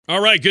All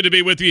right, good to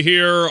be with you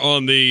here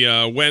on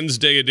the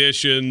Wednesday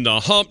edition, the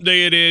Hump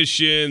Day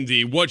edition,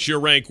 the What's Your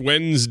Rank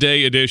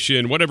Wednesday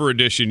edition, whatever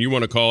edition you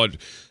want to call it.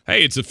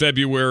 Hey, it's the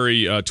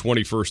February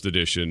 21st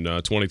edition,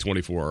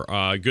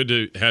 2024. Good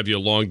to have you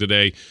along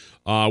today.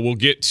 We'll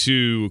get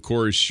to, of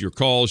course, your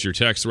calls, your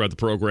texts throughout the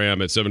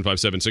program at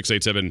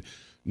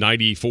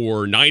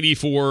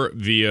 757-687-9494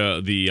 via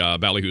the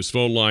Ballyhoo's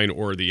phone line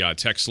or the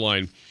text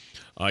line.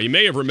 You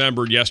may have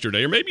remembered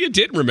yesterday, or maybe you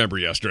didn't remember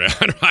yesterday.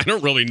 I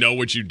don't really know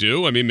what you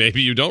do. I mean,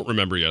 maybe you don't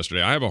remember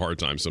yesterday. I have a hard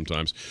time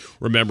sometimes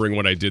remembering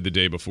what I did the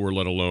day before,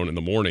 let alone in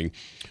the morning.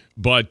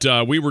 But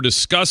we were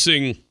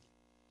discussing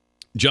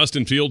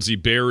Justin Fields, the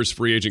Bears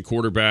free agent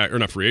quarterback, or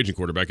not free agent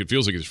quarterback. It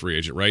feels like he's a free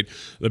agent, right?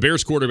 The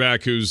Bears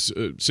quarterback whose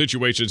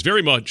situation is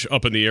very much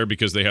up in the air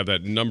because they have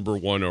that number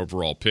 1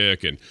 overall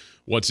pick, and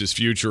what's his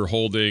future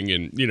holding,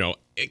 and, you know,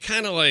 it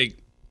kind of like,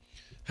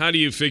 how do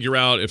you figure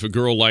out if a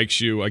girl likes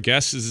you? I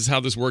guess this is how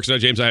this works now,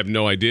 James. I have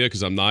no idea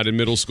because I'm not in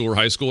middle school or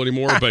high school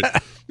anymore.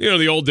 But, you know,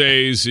 the old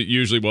days, it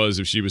usually was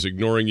if she was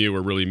ignoring you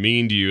or really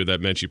mean to you,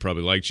 that meant she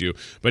probably liked you.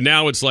 But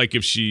now it's like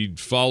if she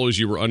follows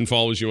you or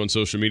unfollows you on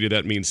social media,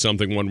 that means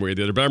something one way or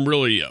the other. But I'm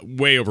really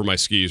way over my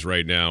skis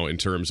right now in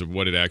terms of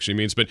what it actually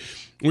means. But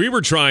we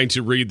were trying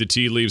to read the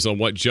tea leaves on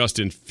what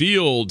Justin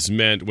Fields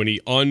meant when he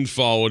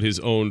unfollowed his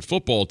own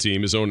football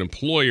team, his own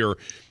employer,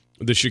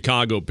 the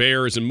Chicago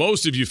Bears, and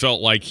most of you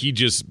felt like he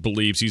just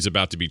believes he's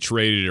about to be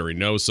traded or he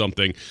knows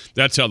something.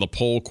 That's how the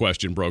poll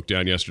question broke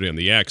down yesterday on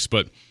the X.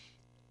 But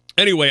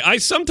anyway, I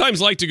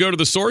sometimes like to go to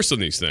the source on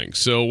these things.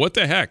 So what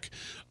the heck?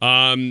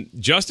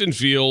 Justin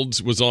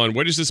Fields was on,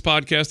 what is this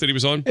podcast that he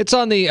was on? It's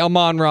on the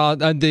Amon-Ra,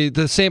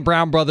 the St.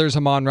 Brown brothers,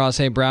 Amon-Ra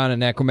St. Brown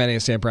and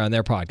Equimania St. Brown,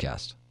 their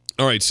podcast.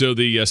 All right, so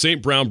the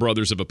St. Brown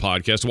brothers have a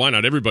podcast. Why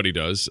not? Everybody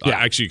does. Yeah.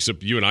 Actually,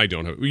 except you and I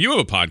don't. You have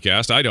a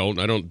podcast. I don't.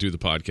 I don't do the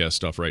podcast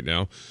stuff right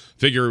now.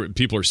 Figure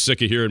people are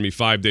sick of hearing me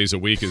 5 days a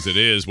week as it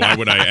is. Why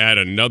would I add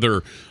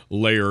another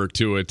layer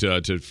to it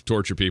to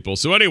torture people?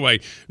 So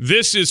anyway,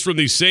 this is from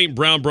the St.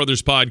 Brown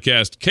brothers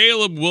podcast.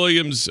 Caleb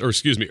Williams, or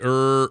excuse me,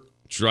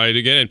 try it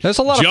again. There's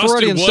a lot of Justin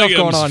Freudian Williams,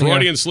 stuff going on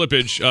Freudian here.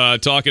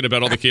 slippage, talking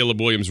about all the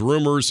Caleb Williams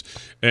rumors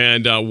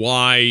and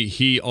why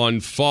he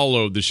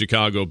unfollowed the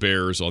Chicago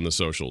Bears on the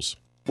socials.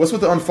 What's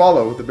with the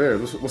unfollow with the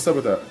Bears? What's up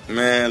with that?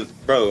 Man,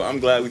 bro, I'm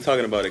glad we're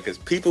talking about it because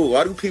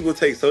why do people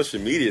take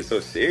social media so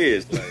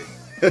serious? Like,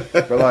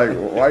 But like,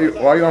 why you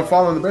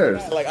unfollowing the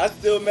Bears? like I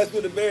still mess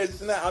with the Bears.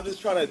 It's not, I'm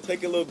just trying to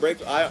take a little break.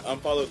 I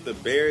unfollow the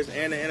Bears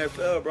and the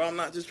NFL, bro. I'm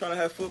not just trying to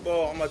have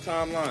football on my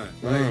timeline.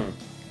 Like,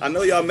 I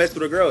know y'all mess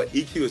with a girl,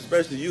 EQ,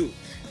 especially you.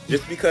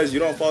 Just because you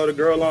don't follow the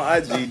girl on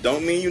IG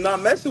don't mean you're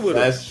not messing with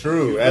her. That's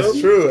true. You That's feel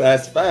me? true.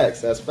 That's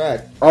facts. That's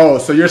fact. Oh,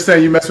 so you're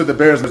saying you mess with the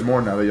Bears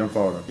more now that you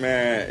unfollow them?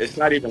 Man, it's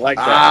not even like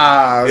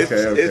that.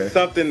 It's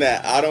something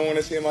that I don't want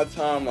to see in my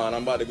timeline.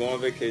 I'm about to go on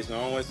vacation.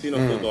 I don't want to see no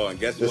football. And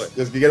guess what?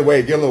 Just get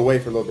away. Get a little away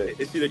for a little bit.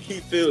 It's either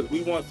keep Fields.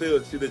 We want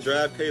Fields. It's either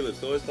drive Caleb.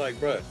 So it's like,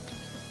 bruh,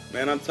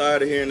 man, I'm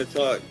tired of hearing the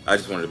talk. I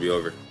just wanted to be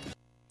over.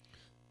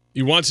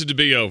 He wants it to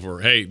be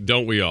over. Hey,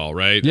 don't we all,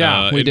 right?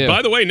 Yeah, we do.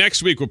 By the way,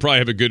 next week we'll probably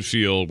have a good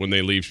feel when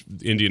they leave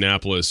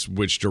Indianapolis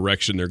which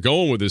direction they're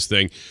going with this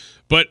thing.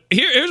 But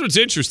here's what's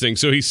interesting.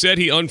 So he said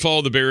he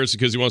unfollowed the Bears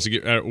because he wants to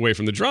get away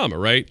from the drama,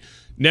 right?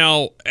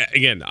 Now,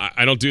 again,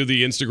 I don't do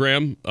the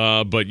Instagram,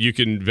 but you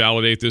can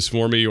validate this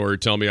for me or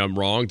tell me I'm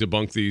wrong,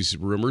 debunk these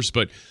rumors.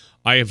 But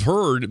I have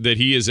heard that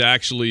he has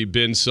actually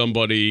been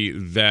somebody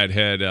that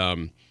had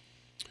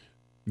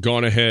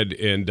gone ahead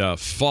and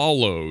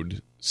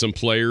followed some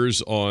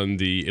players on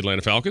the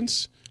Atlanta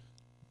Falcons,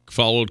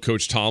 followed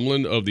Coach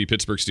Tomlin of the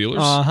Pittsburgh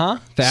Steelers.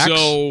 Facts.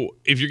 So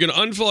if you're going to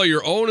unfollow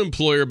your own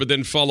employer but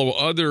then follow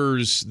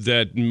others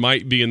that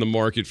might be in the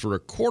market for a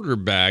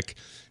quarterback,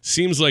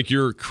 seems like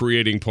you're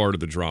creating part of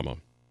the drama.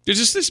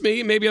 Is this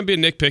me? Maybe I'm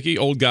being nitpicky,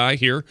 old guy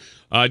here.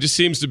 Just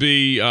seems to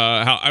be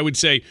how I would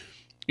say,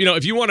 you know,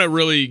 if you want to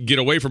really get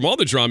away from all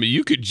the drama,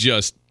 you could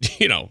just,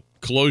 you know,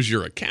 close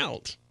your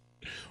account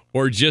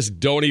or just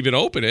don't even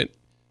open it.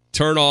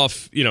 Turn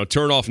off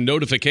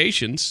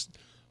notifications,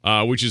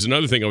 which is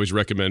another thing I always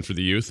recommend for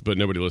the youth, but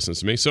nobody listens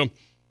to me. So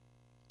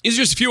it's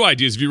just a few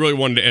ideas if you really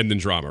wanted to end in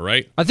drama,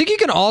 right? I think you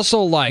can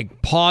also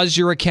like pause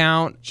your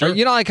account. Sure.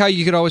 You know, like how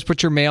you could always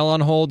put your mail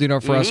on hold. You know,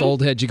 for us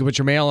old heads, you can put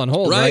your mail on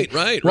hold. Right.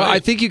 Well, I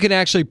think you can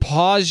actually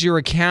pause your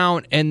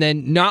account and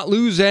then not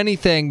lose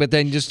anything, but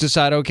then just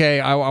decide,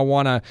 okay, I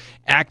want to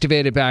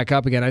activate it back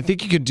up again. I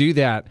think you could do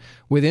that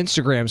with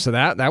Instagram, so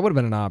that would have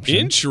been an option.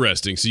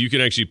 Interesting. So you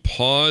can actually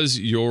pause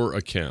your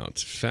account.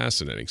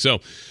 Fascinating. So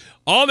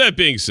all that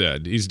being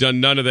said, he's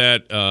done none of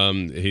that.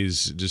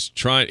 He's just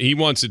trying. He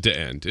wants it to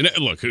end. And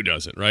look, who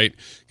doesn't, right?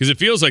 Because it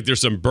feels like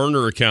there's some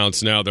burner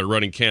accounts now that are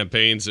running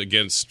campaigns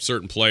against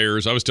certain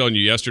players. I was telling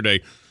you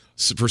yesterday,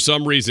 for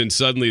some reason,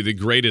 suddenly the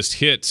greatest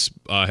hits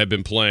have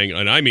been playing,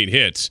 and I mean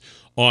hits,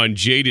 on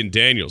Jaden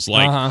Daniels,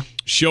 like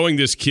showing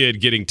this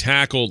kid getting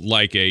tackled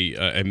like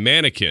a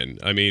mannequin.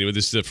 I mean, with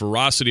the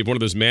ferocity of one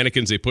of those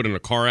mannequins they put in a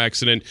car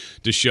accident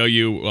to show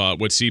you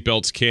what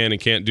seatbelts can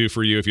and can't do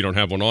for you if you don't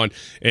have one on.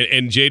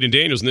 And Jaden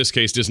Daniels, in this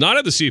case, does not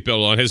have the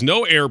seatbelt on, has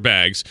no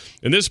airbags,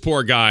 and this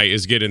poor guy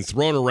is getting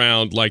thrown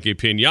around like a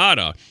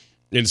piñata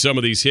in some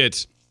of these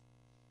hits,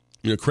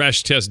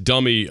 crash test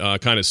dummy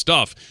kind of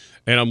stuff.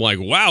 And I'm like,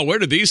 wow, where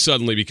did these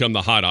suddenly become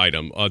the hot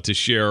item to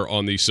share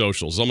on these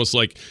socials? Almost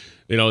like,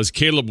 is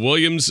Caleb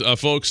Williams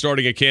folks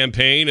starting a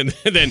campaign? And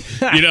then,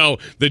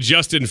 the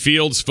Justin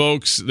Fields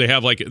folks,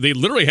 they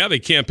literally have a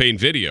campaign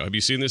video. Have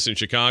you seen this in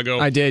Chicago?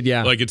 I did,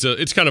 yeah. Like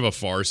it's kind of a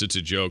farce. It's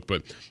a joke,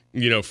 but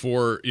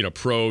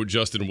pro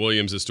Justin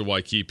Williams as to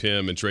why keep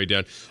him and trade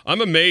down.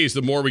 I'm amazed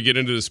the more we get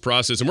into this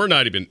process, and we're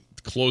not even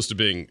close to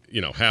being,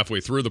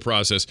 halfway through the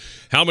process,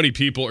 how many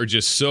people are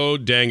just so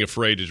dang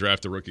afraid to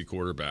draft a rookie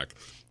quarterback.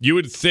 You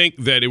would think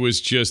that it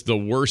was just the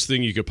worst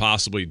thing you could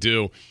possibly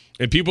do.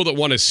 And people that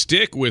want to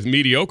stick with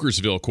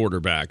mediocresville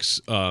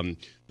quarterbacks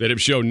that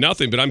have shown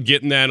nothing, but I'm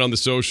getting that on the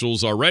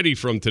socials already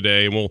from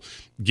today, and we'll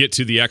get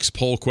to the X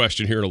poll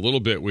question here in a little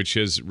bit, which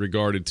has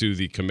regarded to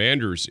the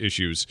Commanders'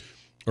 issues,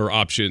 or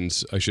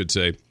options, I should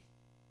say,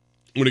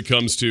 when it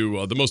comes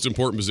to the most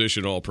important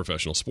position in all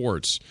professional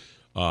sports,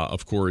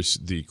 of course,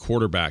 the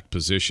quarterback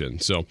position.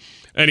 So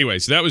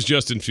anyways, that was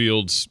Justin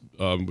Fields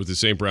with the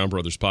St. Brown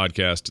Brothers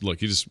podcast. Look,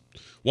 he just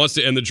wants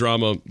to end the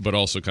drama, but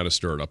also kind of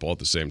stir it up all at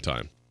the same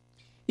time.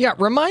 Yeah,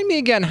 remind me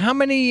again, how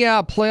many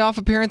playoff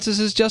appearances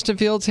has Justin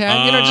Fields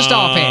had? Just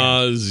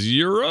offhand.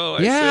 0, I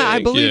think. I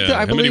believe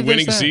that. How many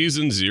winning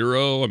seasons?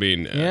 0. I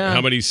mean,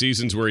 how many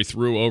seasons where he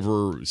threw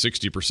over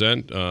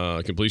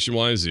 60%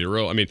 completion-wise?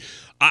 0. I mean,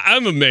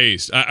 I'm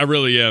amazed. I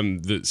really am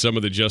that some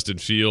of the Justin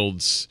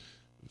Fields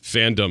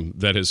fandom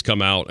that has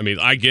come out. I mean,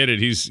 I get it.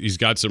 He's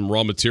got some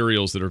raw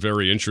materials that are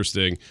very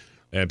interesting.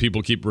 And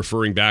people keep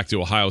referring back to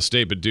Ohio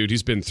State, but dude,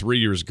 he's been 3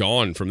 years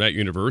gone from that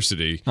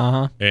university,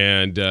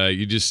 and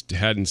you just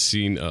hadn't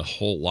seen a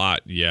whole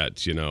lot yet,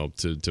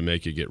 to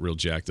make you get real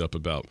jacked up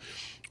about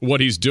what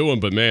he's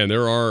doing. But man,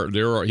 there are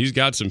he's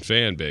got some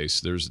fan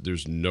base.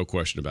 There's no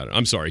question about it.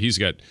 I'm sorry, he's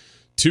got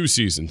 2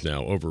 seasons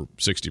now over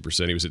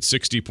 60%. He was at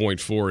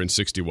 60.4 and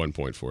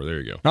 61.4.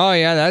 There you go. Oh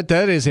yeah,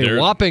 that is a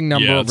whopping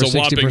number. Over 60%. It's a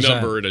whopping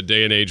number in a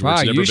day and age where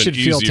it's never been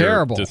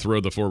easier to throw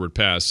the forward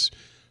pass.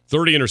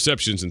 30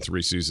 interceptions in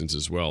 3 seasons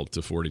as well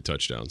to 40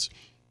 touchdowns.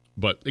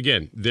 But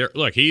again,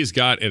 he's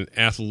got an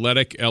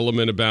athletic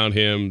element about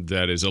him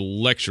that is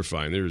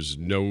electrifying. There's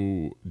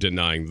no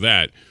denying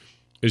that.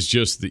 It's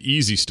just the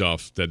easy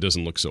stuff that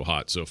doesn't look so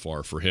hot so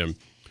far for him.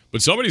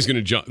 But somebody's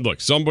going to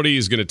somebody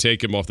is going to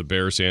take him off the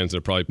Bears' hands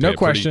and probably pay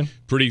a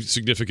pretty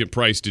significant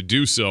price to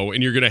do so.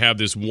 And you're going to have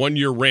this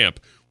 1-year ramp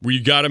where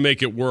you got to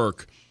make it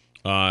work.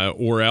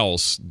 Or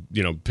else,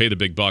 pay the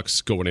big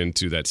bucks going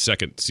into that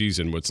second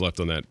season, what's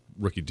left on that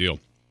rookie deal.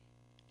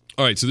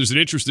 All right, so there's an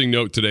interesting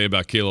note today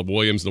about Caleb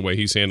Williams and the way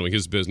he's handling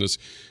his business,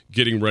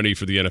 getting ready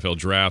for the NFL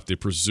draft, the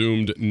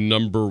presumed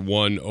number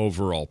 1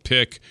 overall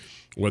pick,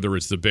 whether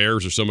it's the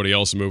Bears or somebody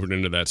else moving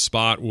into that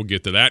spot. We'll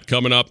get to that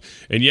coming up.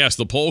 And yes,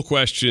 the poll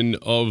question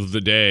of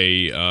the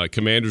day,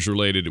 Commanders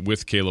related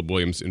with Caleb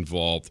Williams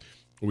involved.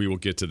 We will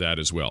get to that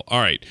as well. All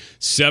right,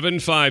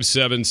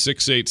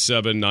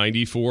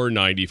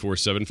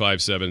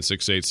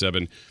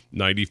 757-687-9494,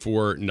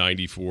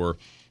 757-687-9494.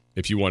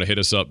 If you want to hit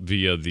us up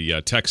via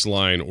the text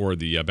line or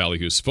the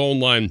Ballyhoo's phone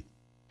line.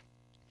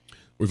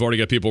 We've already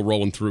got people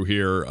rolling through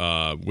here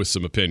with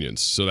some opinions,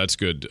 so that's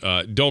good.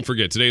 Don't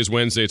forget, today is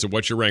Wednesday. It's a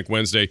What's Your Rank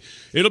Wednesday.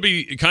 It'll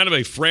be kind of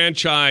a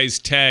franchise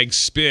tag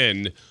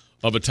spin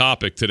of a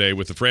topic today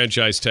with the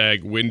franchise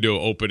tag window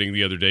opening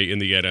the other day in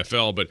the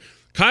NFL, but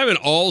kind of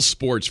an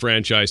all-sports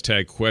franchise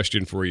tag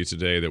question for you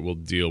today that we'll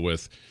deal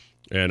with,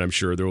 and I'm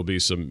sure there will be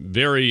some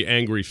very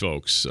angry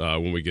folks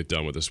when we get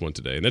done with this one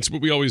today. And that's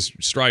what we always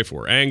strive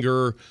for: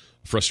 anger,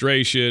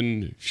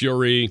 frustration,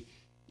 fury,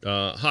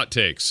 hot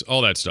takes,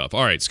 all that stuff.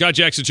 All right, Scott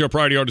Jackson Show,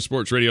 Priority Auto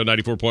Sports Radio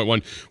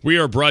 94.1. We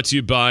are brought to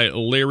you by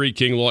Larry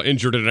King Law.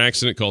 Injured in an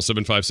accident, call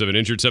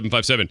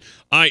 757-INJURED,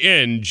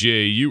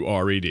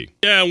 757-INJURED.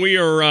 Yeah, we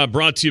are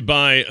brought to you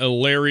by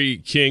Larry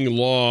King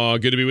Law.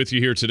 Good to be with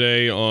you here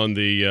today on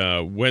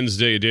the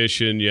Wednesday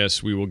edition.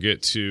 Yes, we will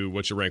get to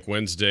What's Your Rank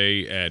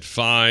Wednesday at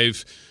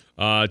 5.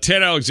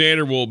 Ted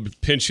Alexander will be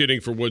pinch hitting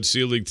for Wood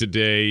Selig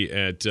today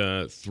at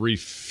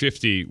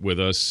 3:50 with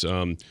us.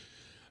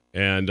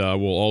 And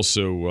we'll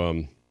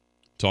also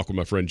talk with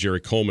my friend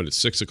Jerry Coleman at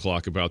 6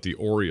 o'clock about the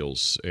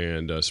Orioles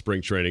and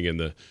spring training and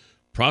the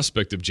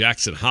prospect of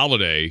Jackson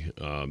Holliday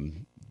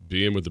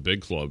being with the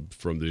big club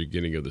from the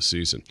beginning of the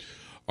season.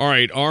 All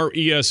right, our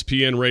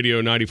ESPN Radio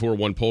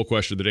 94.1 poll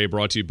question of the day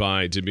brought to you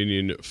by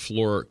Dominion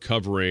Floor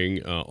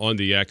Covering on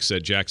the X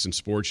at Jackson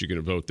Sports. You can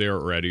vote there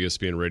or at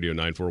ESPN Radio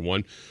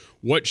 941.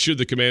 What should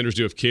the Commanders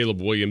do if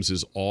Caleb Williams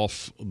is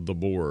off the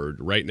board?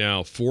 Right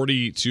now,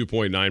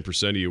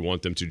 42.9% of you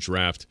want them to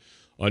draft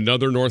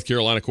another North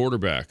Carolina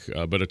quarterback,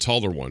 but a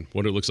taller one,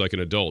 what it looks like an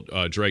adult,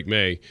 Drake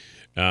May.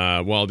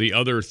 While the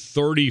other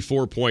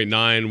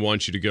 34.9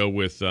 wants you to go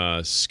with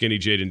skinny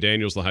Jaden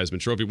Daniels, the Heisman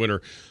Trophy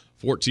winner.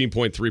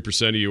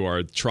 14.3% of you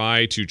are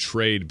try to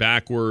trade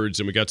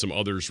backwards, and we got some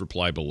others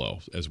reply below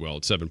as well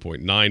at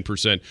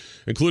 7.9%,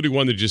 including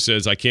one that just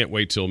says, I can't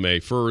wait till May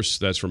 1st.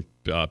 That's from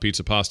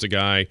Pizza Pasta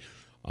Guy.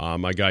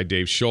 My guy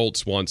Dave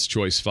Schultz wants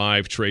choice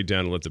 5, trade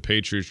down and let the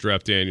Patriots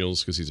draft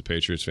Daniels because he's a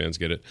Patriots fan,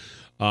 get it.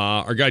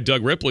 Our guy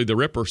Doug Ripley, the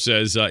Ripper,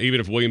 says, even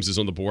if Williams is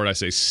on the board, I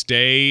say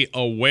stay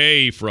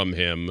away from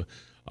him.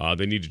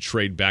 They need to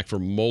trade back for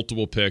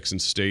multiple picks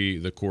and stay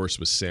the course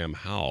with Sam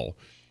Howell.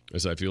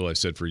 As I feel I've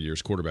said for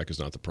years, quarterback is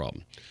not the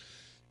problem.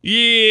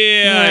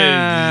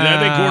 Yeah, I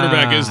think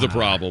quarterback is the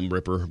problem,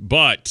 Ripper.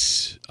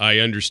 But I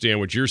understand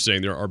what you're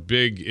saying. There are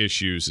big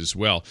issues as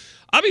well.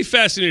 I'll be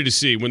fascinated to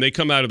see when they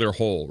come out of their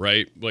hole,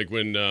 right? Like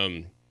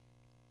when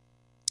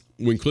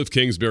Cliff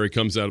Kingsbury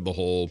comes out of the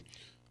hole,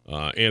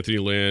 Anthony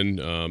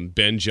Lynn,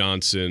 Ben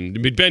Johnson.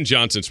 I mean, Ben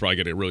Johnson's probably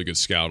got a really good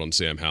scout on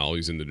Sam Howell.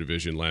 He's in the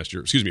division last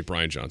year. Excuse me,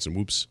 Brian Johnson.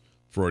 Whoops.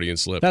 Freudian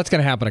slip. That's going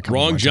to happen a couple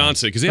Wrong more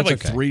Johnson, because they have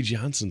times. like 3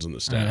 Johnsons on the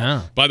staff. I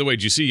know. By the way,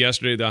 did you see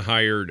yesterday they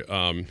hired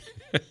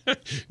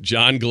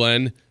John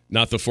Glenn,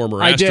 not the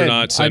former I did.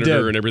 astronaut, senator, I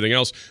did. and everything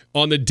else,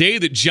 on the day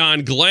that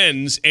John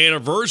Glenn's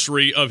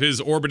anniversary of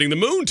his orbiting the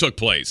moon took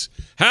place?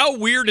 How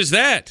weird is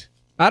that?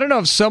 I don't know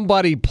if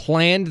somebody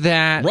planned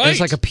that Right.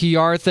 as like a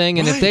PR thing,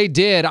 and Right. if they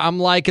did, I'm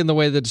liking the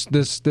way that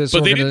this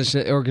But they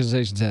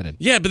organization's headed.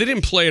 Yeah, but they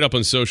didn't play it up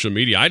on social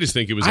media. I just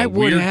think it was I a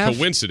would weird have.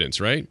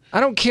 coincidence, right? I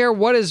don't care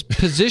what his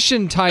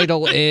position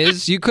title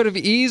is. You could have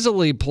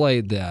easily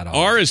played that off.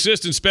 Our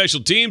assistant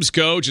special teams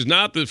coach is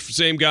not the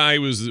same guy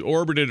who was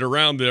orbited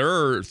around the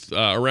Earth,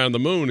 around the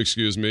moon,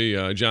 excuse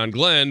me, John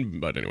Glenn.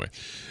 But anyway,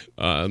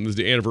 it was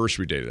the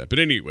anniversary date of that. But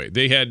anyway,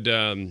 they had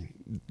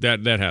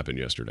that happened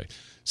yesterday.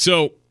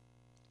 So,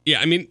 yeah,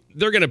 I mean,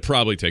 they're going to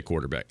probably take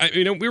quarterback.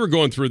 We were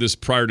going through this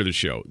prior to the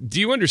show. Do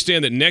you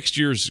understand that next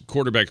year's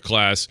quarterback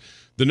class,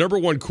 the number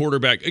one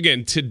quarterback,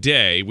 again,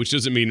 today, which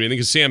doesn't mean anything,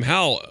 because Sam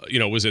Howell,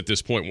 was at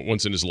this point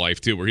once in his life,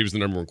 too, where he was the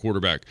number one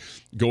quarterback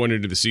going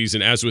into the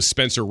season, as was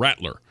Spencer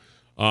Rattler,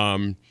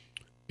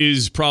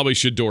 is probably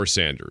Shedeur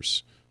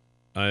Sanders.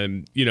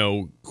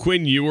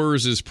 Quinn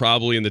Ewers is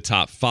probably in the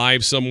top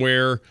 5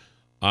 somewhere.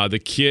 The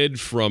kid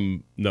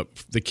from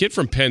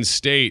Penn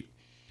State,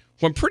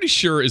 who I'm pretty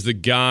sure is the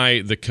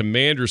guy the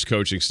Commanders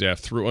coaching staff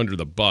threw under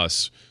the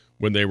bus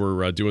when they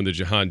were doing the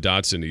Jahan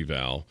Dotson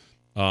eval.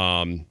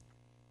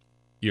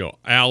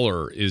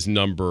 Aller is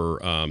number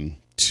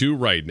 2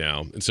 right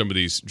now in some of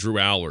these, Drew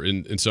Aller,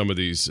 in some of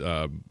these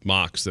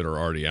mocks that are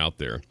already out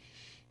there.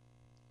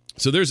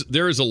 So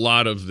there is a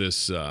lot of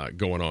this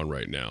going on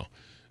right now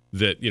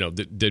that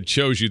that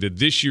shows you that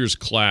this year's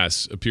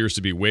class appears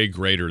to be way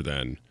greater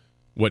than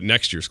what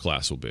next year's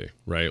class will be,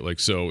 right?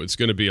 Like, so it's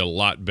going to be a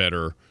lot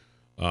better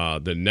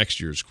than next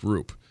year's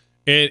group.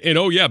 And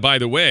oh yeah, by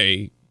the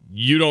way,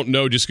 you don't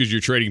know just because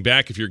you're trading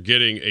back if you're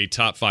getting a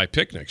top 5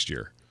 pick next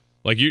year.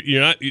 Like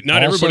you're not Also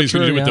everybody's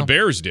going to do what true, the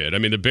Bears did. I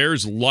mean, the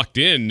Bears lucked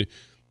in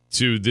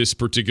to this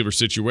particular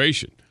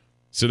situation.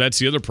 So that's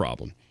the other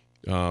problem.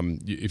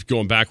 If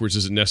going backwards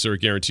doesn't necessarily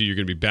guarantee you're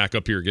going to be back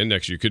up here again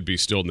next year, you could be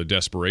still in the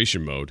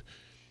desperation mode.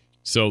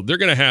 So they're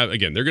going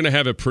to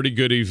have a pretty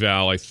good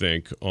eval, I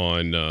think,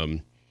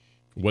 on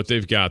what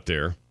they've got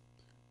there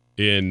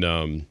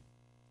in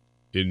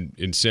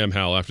Sam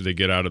Howell after they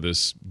get out of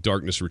this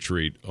darkness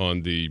retreat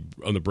on the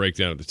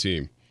breakdown of the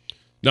team.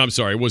 No, I'm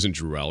sorry, it wasn't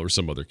Drew Aller, it was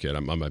some other kid.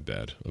 I'm my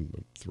bad.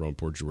 I'm throwing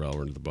poor Drew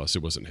Aller under the bus.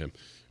 It wasn't him.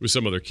 It was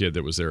some other kid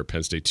that was there at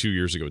Penn State 2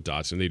 years ago,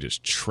 Dotson. They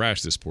just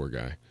trashed this poor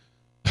guy.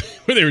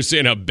 When they were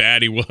saying how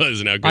bad he was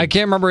and how good. I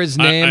can't remember his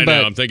name, I know,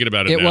 but I'm thinking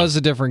about it it now. was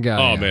a different guy.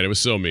 Oh, yeah. man, it was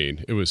so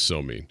mean. It was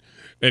so mean.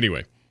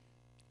 Anyway.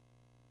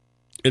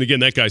 And again,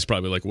 that guy's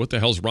probably like, what the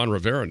hell's Ron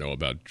Rivera know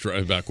about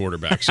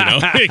quarterbacks?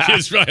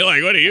 He's probably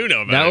like, what do you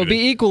know about That would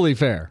anything? be equally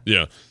fair.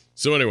 Yeah.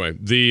 So anyway,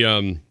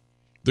 the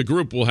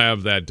group will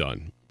have that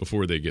done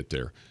before they get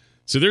there.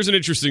 So there's an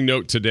interesting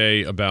note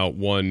today about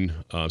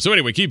one. So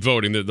anyway, keep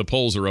voting. The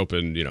polls are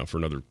open, for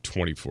another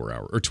 24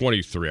 hours or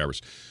 23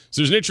 hours.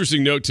 So there's an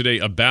interesting note today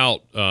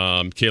about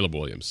Caleb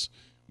Williams,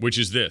 which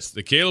is this: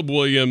 the Caleb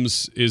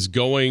Williams is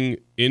going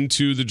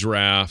into the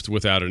draft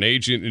without an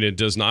agent, and it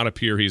does not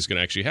appear he's going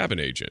to actually have an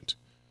agent.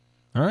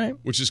 All right.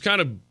 Which is kind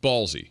of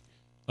ballsy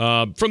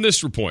from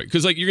this point.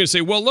 Because you're going to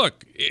say, well,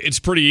 look, it's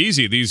pretty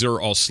easy. These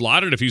are all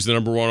slotted. If he's the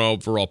number 1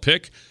 overall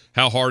pick,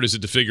 how hard is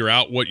it to figure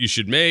out what you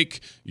should make?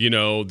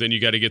 Then you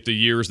got to get the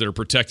years that are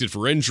protected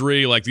for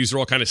injury. Like, these are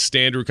all kind of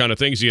standard kind of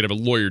things. You got to have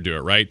a lawyer do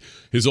it, right?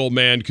 His old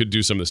man could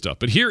do some of this stuff.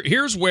 But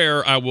here's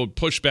where I will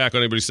push back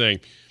on anybody saying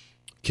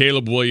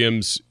Caleb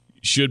Williams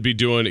should be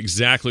doing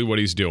exactly what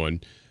he's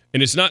doing.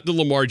 And it's not the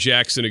Lamar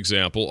Jackson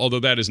example, although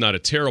that is not a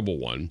terrible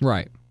one.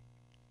 Right.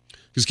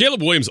 Because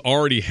Caleb Williams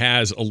already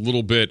has a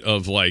little bit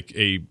of like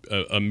a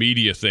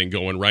media thing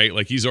going, right?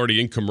 Like, he's already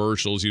in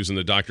commercials using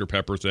the Dr.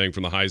 Pepper thing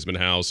from the Heisman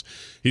House.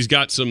 He's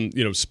got some,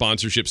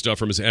 sponsorship stuff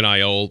from his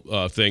NIL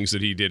things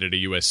that he did at a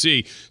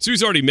USC. So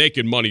he's already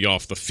making money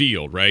off the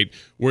field, right?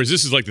 Whereas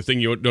this is like the thing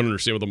you don't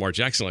understand with Lamar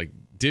Jackson. Like,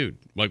 dude,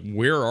 like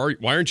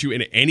why aren't you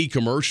in any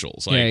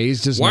commercials? Like, Yeah,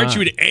 he's just why aren't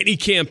not. you in any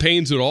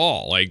campaigns at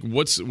all? Like,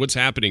 what's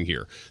happening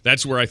here?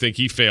 That's where I think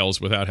he fails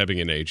without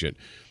having an agent.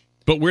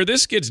 But where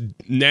this gets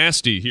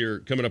nasty here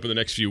coming up in the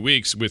next few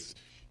weeks with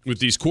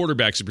these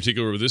quarterbacks in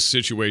particular, with this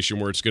situation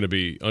where it's going to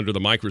be under the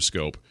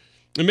microscope,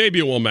 and maybe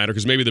it won't matter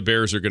because maybe the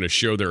Bears are going to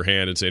show their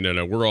hand and say,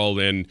 no, we're all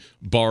in,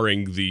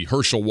 barring the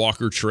Herschel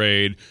Walker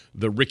trade,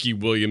 the Ricky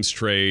Williams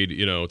trade,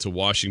 to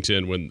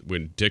Washington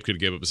when Dick could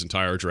give up his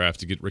entire draft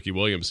to get Ricky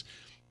Williams.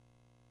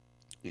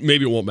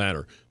 Maybe it won't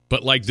matter.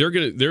 But like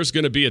there's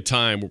going to be a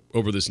time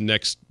over this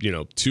next,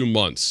 2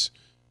 months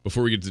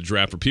before we get to the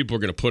draft where people are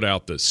going to put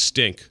out the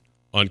stink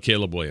on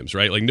Caleb Williams,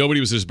 right? Like nobody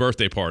was at his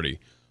birthday party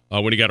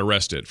when he got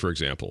arrested, for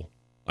example.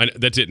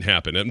 That didn't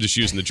happen. I'm just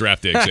using the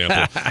draft day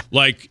example.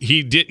 Like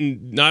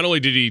not only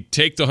did he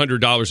take the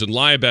 $100 and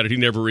lie about it, he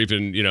never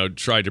even,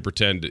 tried to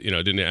pretend,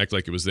 didn't act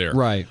like it was there.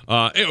 Right.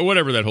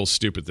 Whatever that whole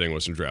stupid thing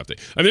was from draft day.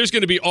 I mean, there's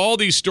going to be all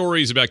these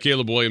stories about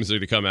Caleb Williams that are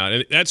going to come out,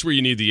 and that's where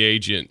you need the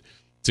agent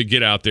to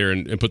get out there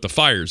and put the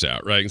fires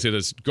out, right? And say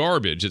that's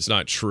garbage. It's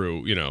not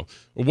true,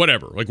 or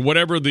whatever. Like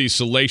whatever the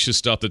salacious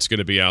stuff that's going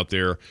to be out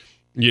there.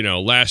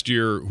 Last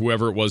year,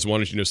 whoever it was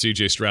wanted,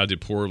 C.J. Stroud did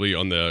poorly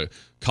on the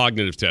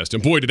cognitive test.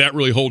 And boy, did that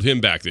really hold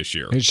him back this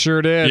year. It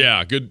sure did.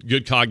 Yeah,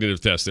 good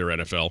cognitive test there,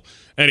 NFL.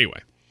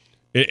 Anyway,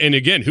 and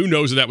again, who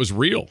knows if that was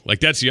real? Like,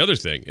 that's the other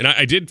thing. And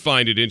I did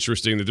find it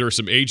interesting that there are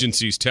some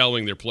agencies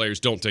telling their players,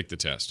 don't take the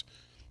test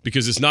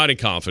because it's not in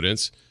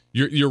confidence.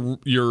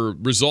 Your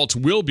results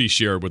will be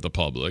shared with the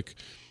public.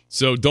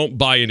 So don't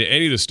buy into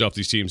any of the stuff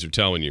these teams are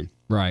telling you.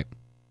 Right.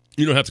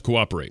 You don't have to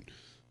cooperate.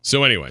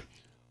 So anyway,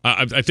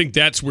 I think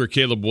that's where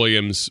Caleb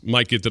Williams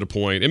might get to the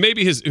point. And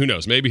maybe who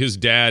knows, maybe his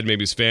dad,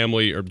 maybe his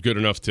family are good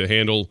enough to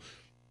handle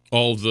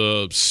all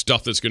the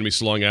stuff that's going to be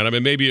slung at him.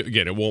 And maybe,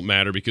 again, it won't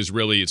matter because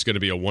really it's going to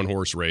be a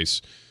one-horse race.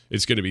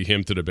 It's going to be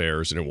him to the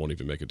Bears, and it won't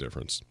even make a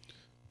difference.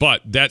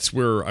 But that's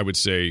where I would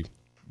say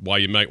why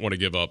you might want to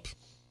give up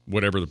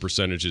whatever the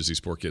percentages these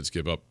poor kids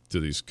give up to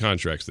these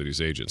contracts to these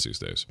agents these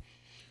days.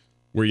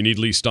 Where you need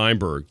Lee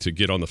Steinberg to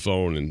get on the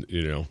phone and,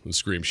 and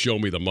scream, show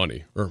me the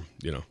money, or,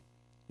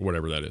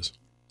 whatever that is.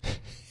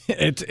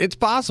 It's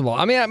possible.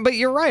 I mean, but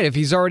you're right. If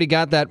he's already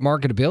got that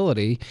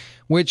marketability,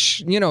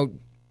 which,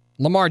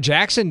 Lamar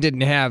Jackson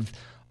didn't have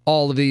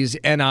all of these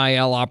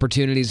NIL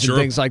opportunities and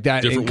things like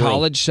that in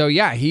college. So,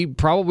 yeah, he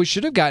probably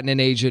should have gotten an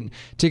agent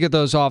to get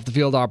those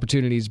off-the-field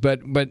opportunities. But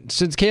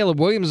since Caleb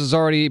Williams has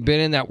already been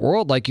in that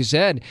world, like you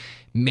said,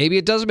 maybe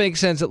it does make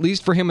sense, at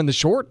least for him in the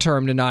short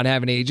term, to not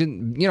have an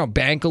agent,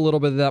 bank a little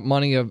bit of that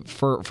money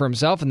for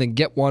himself and then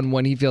get one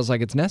when he feels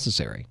like it's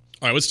necessary.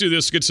 All right, let's do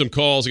this. Get some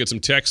calls. Get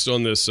some texts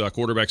on this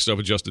quarterback stuff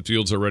with Justin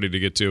Fields are ready to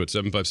get to at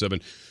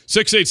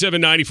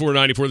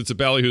 757-687-9494. That's the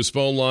Ballyhoo's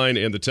phone line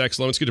and the text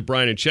line. Let's get to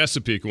Brian in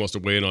Chesapeake who wants to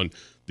weigh in on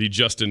the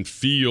Justin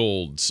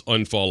Fields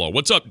unfollow.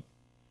 What's up,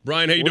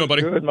 Brian? How you doing,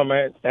 buddy? Good, my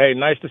man. Hey,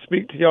 nice to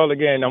speak to y'all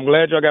again. I'm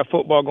glad y'all got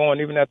football going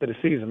even after the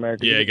season, man.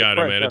 Yeah, you got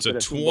it, man. It's a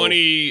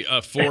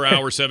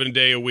 24-hour,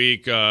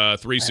 7-day-a-week,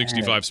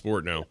 365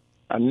 sport now.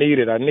 I need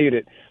it.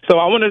 So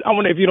I want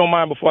to, if you don't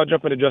mind, before I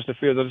jump into Justin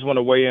Fields, I just want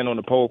to weigh in on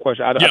the poll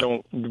question. I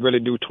don't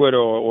really do Twitter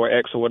or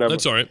X or whatever.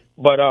 That's all right.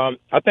 But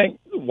I think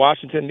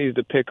Washington needs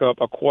to pick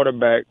up a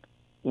quarterback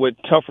with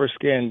tougher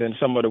skin than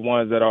some of the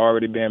ones that are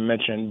already being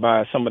mentioned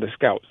by some of the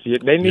scouts.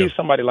 They need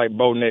somebody like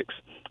Bo Nix,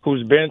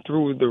 who's been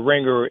through the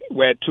ringer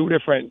at two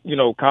different,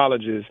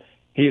 colleges.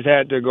 He's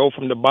had to go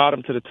from the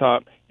bottom to the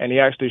top, and he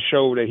actually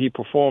showed that he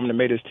performed and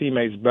made his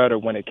teammates better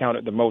when it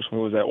counted the most when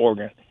he was at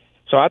Oregon.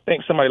 So I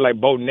think somebody like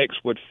Bo Nix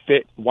would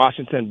fit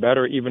Washington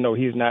better, even though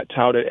he's not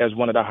touted as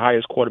one of the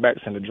highest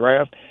quarterbacks in the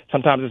draft.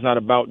 Sometimes it's not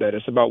about that.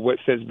 It's about what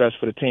fits best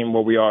for the team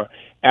where we are.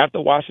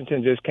 After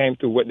Washington just came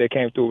through what they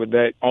came through with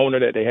that owner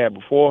that they had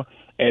before,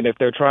 and if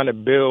they're trying to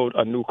build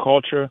a new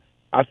culture,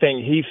 I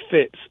think he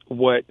fits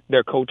what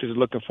their coach is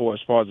looking for as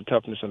far as the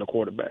toughness in the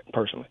quarterback,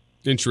 personally.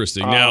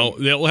 Interesting. Now,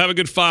 they'll have a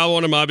good file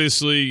on him,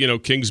 obviously.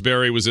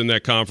 Kingsbury was in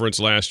that conference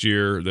last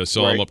year. They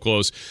saw him up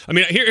close. I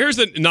mean, here's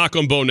the knock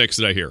on Bo Nix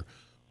that I hear.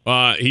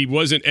 He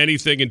wasn't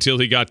anything until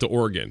he got to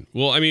Oregon.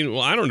 Well,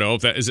 I don't know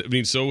if that is.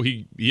 So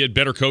he had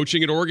better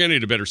coaching at Oregon. He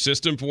had a better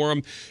system for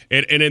him.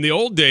 And in the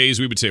old days,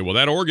 we would say, well,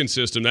 that Oregon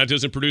system that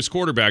doesn't produce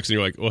quarterbacks. And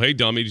you're like, well, hey,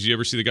 dummy, did you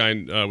ever see the guy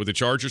with the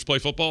Chargers play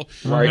football?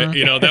 Right.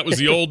 That was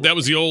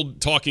the old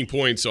talking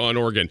points on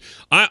Oregon.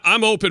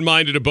 I'm open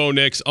minded to Bo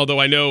Nix, although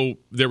I know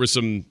there was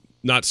some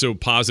not so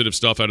positive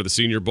stuff out of the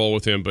Senior Bowl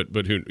with him, but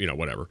who,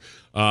 whatever.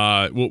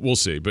 We'll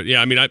see. But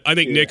yeah, I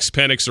think Nix,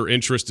 Penix are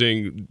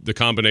interesting. The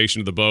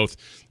combination of the both.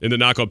 And the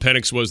knock on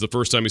Penix was the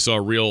first time he saw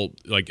a real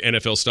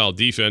NFL style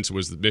defense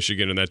was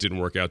Michigan, and that didn't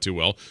work out too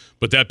well.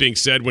 But that being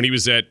said, when he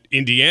was at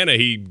Indiana,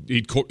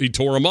 he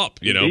tore him up.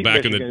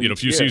 Back in the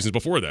few seasons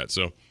before that.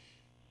 So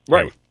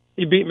right, anyway.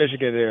 He beat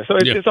Michigan there. So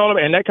it's all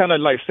about, and that kind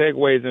of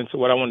segues into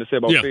what I wanted to say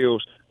about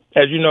Fields.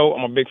 As you know,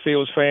 I'm a big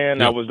Fields fan.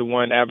 Yep. I was the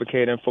one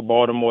advocating for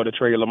Baltimore to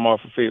trade Lamar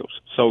for Fields.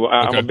 So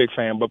I'm a big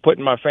fan. But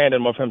putting my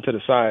fandom of him to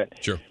the side,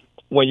 sure.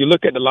 When you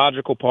look at the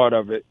logical part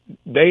of it,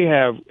 they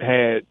have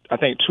had, I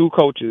think, two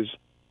coaches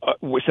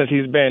since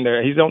he's been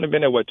there. He's only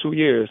been there 2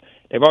 years.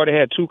 They've already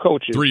had 2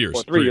 coaches, 3 years,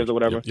 or 3 years or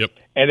whatever. Yep.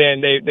 And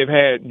then they've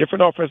had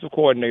different offensive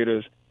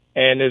coordinators,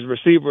 and his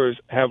receivers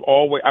have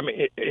always. I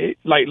mean,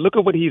 like look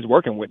at what he's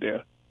working with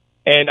there.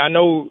 And I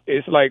know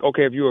it's like,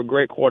 okay, if you're a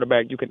great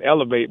quarterback, you can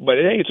elevate, but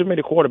it ain't too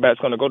many quarterbacks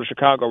going to go to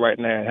Chicago right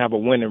now and have a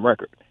winning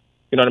record.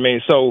 You know what I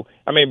mean? So,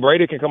 I mean,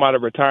 Brady can come out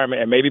of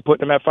retirement and maybe put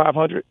them at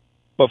 500.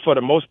 But for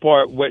the most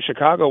part, what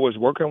Chicago was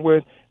working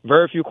with,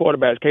 very few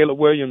quarterbacks, Caleb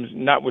Williams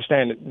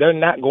notwithstanding, they're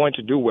not going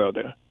to do well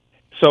there.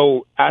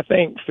 So I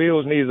think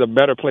Fields needs a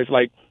better place.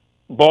 Like,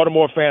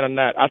 Baltimore fan or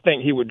not, I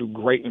think he would do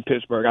great in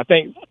Pittsburgh. I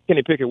think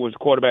Kenny Pickett was the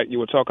quarterback you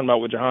were talking about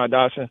with Jahan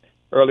Dotson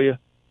earlier.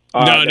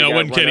 No, it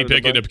wasn't Kenny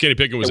Pickett. Kenny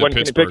Pickett was at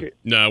Pittsburgh.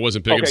 No, it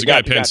wasn't Pickett. It was a guy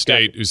at Penn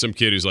State who's some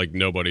kid who's like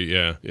nobody.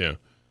 Yeah.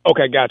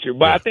 Okay, got you.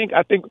 But yeah.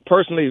 I think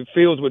personally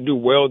Fields would do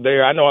well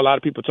there. I know a lot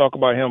of people talk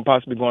about him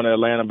possibly going to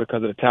Atlanta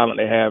because of the talent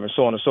they have and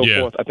so on and so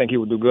forth. I think he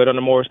would do good under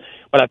Morris.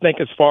 But I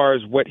think as far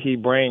as what he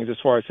brings, as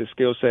far as his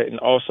skill set and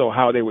also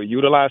how they would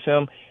utilize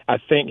him, I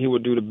think he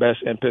would do the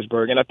best in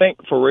Pittsburgh. And I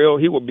think for real,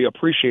 he would be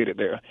appreciated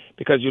there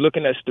because you're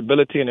looking at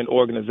stability in an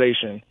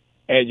organization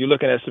and you're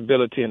looking at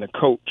stability in a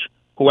coach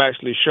who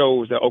actually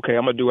shows that, okay,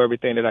 I'm going to do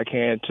everything that I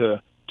can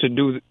to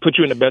put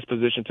you in the best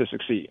position to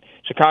succeed.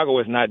 Chicago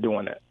is not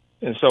doing that.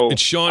 And so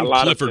it's Sean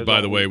Clifford,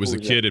 by the way, was the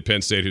kid at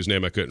Penn State whose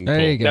name I couldn't pull.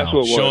 There you go. That's what it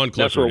was. Sean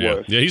Clifford, That's what it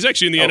was. Yeah, he's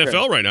actually in the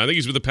NFL right now. I think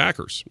he's with the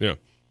Packers. Yeah.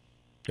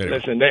 Anyway.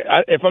 Listen,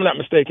 if I'm not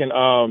mistaken,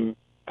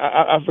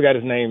 I forgot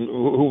his name,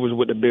 who was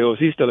with the Bills.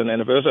 He's still in the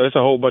NFL. So it's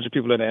a whole bunch of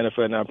people in the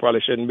NFL now.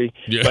 Probably shouldn't be.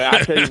 Yeah. But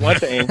I'll tell you one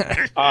thing.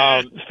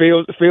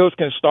 Fields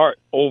can start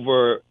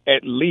over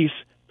at least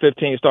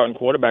 15 starting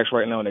quarterbacks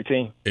right now on their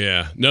team.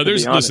 Yeah. No,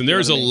 there's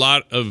a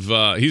lot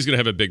of he's going to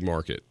have a big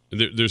market.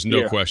 There's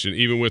no question.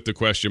 Even with the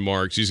question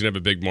marks, he's going to have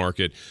a big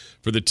market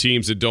for the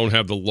teams that don't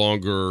have the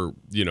longer,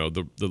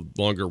 the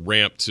longer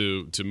ramp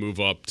to move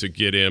up to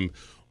get him,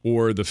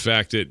 or the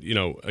fact that,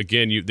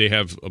 again,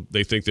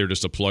 they think they're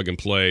just a plug and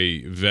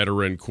play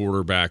veteran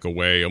quarterback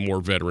away, a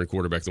more veteran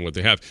quarterback than what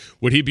they have.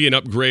 Would he be an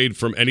upgrade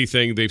from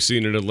anything they've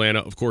seen in Atlanta?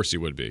 Of course he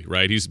would be,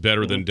 right? He's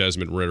better than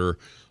Desmond Ridder.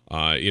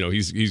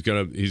 He's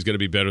gonna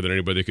be better than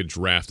anybody they could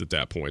draft at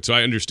that point. So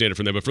I understand it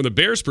from them. But from the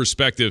Bears'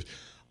 perspective,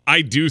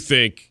 I do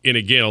think, and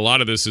again, a lot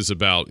of this is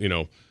about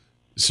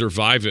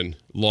surviving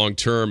long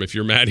term. If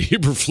you're Matt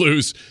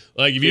Eberflus,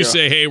 like if you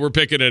say, "Hey, we're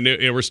picking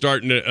we're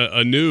starting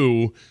a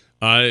new,"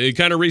 it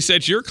kind of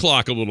resets your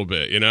clock a little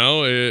bit. It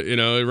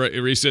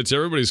resets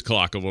everybody's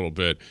clock a little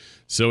bit.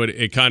 So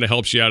it kind of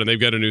helps you out, and they've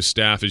got a new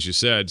staff, as you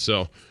said.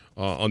 So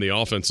on the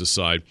offensive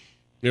side.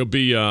 It'll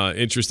be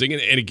interesting.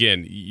 And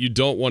again, you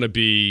don't want to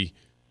be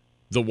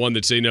the one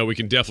that say, no, we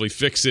can definitely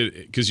fix it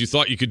because you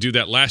thought you could do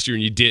that last year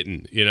and you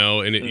didn't,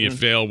 and you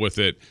fail with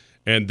it.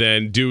 And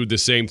then do the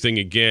same thing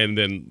again,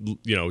 then,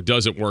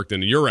 doesn't work,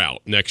 then you're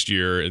out next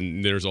year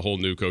and there's a whole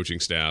new coaching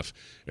staff.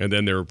 And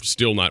then they're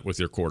still not with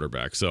their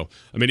quarterback. So,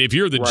 I mean, if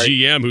you're the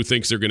GM who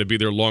thinks they're going to be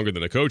there longer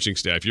than the coaching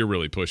staff, you're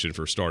really pushing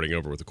for starting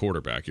over with the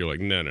quarterback. You're like,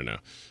 no.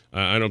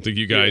 I don't think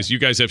you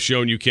guys have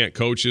shown you can't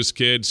coach this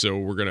kid, so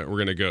we're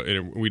gonna go.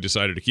 And we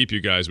decided to keep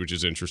you guys, which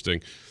is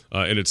interesting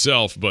in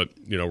itself. But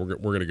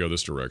we're gonna go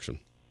this direction.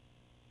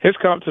 His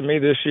comp to me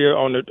this year,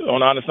 on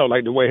honest note,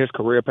 like the way his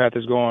career path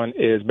is going,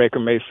 is Baker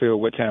Mayfield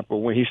with Tampa.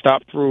 When he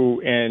stopped through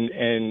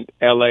in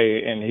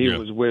L.A. and he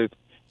was with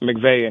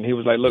McVay, and he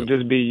was like, "Look,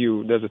 just be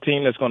you. There's a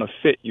team that's going to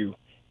fit you."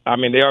 I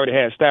mean, they already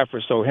had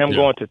Stafford, so him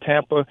going to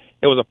Tampa,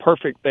 it was a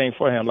perfect thing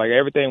for him. Like,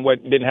 everything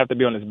didn't have to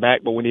be on his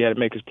back, but when he had to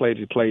make his plays,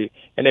 he played,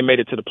 and they made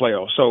it to the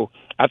playoffs. So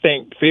I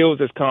think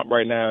Fields' comp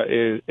right now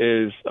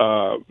is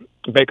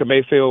Baker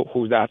Mayfield,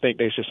 who I think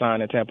they should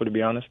sign in Tampa, to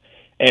be honest.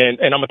 And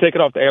I'm going to take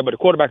it off the air, but the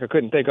quarterback I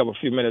couldn't think of a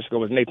few minutes ago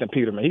was Nathan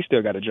Peterman. He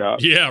still got a job.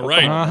 Yeah,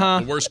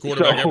 right. The worst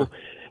quarterback ever.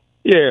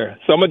 Yeah,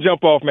 so I'm going to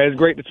jump off, man. It's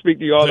great to speak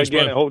to you all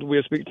again, and hope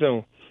we'll speak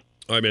soon.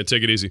 All right, man,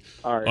 take it easy.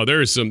 All right.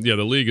 There is some, the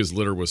league is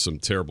littered with some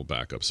terrible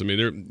backups. I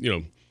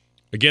mean,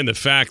 again, the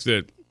fact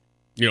that,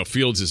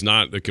 Fields is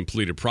not a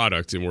completed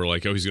product and we're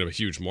like, oh, he's going to have a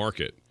huge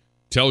market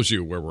tells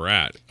you where we're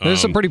at.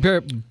 There's some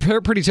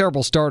pretty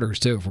terrible starters,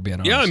 too, for being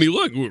honest. Yeah, I mean,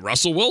 look,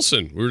 Russell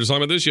Wilson. We were just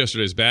talking about this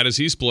yesterday. As bad as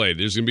he's played,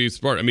 there's going to be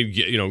smart. I mean,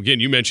 again,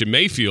 you mentioned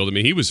Mayfield. I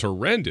mean, he was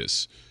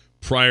horrendous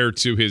prior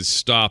to his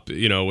stop,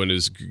 and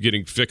his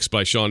getting fixed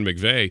by Sean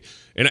McVay.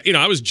 And,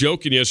 I was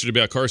joking yesterday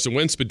about Carson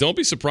Wentz, but don't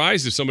be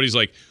surprised if somebody's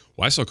like,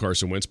 well, I saw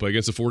Carson Wentz play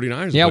against the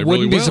 49ers. Yeah,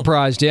 wouldn't be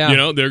surprised, yeah.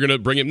 They're going to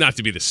bring him, not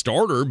to be the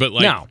starter, but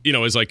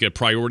as like a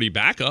priority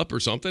backup or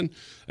something.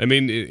 I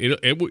mean,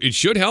 it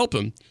should help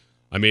him.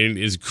 I mean,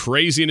 as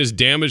crazy and as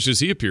damaged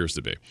as he appears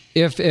to be.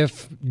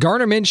 If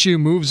Gardner Minshew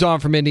moves on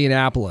from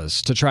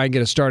Indianapolis to try and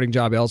get a starting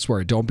job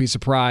elsewhere, don't be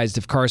surprised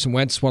if Carson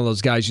Wentz is one of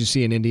those guys you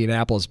see in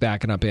Indianapolis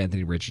backing up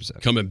Anthony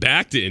Richardson. Coming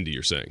back to Indy,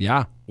 you're saying?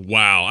 Yeah.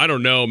 Wow. I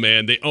don't know,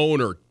 man. The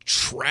owner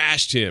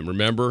trashed him,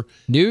 remember?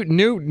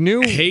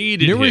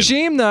 Hated him.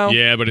 Regime, though.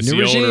 Yeah, but it's new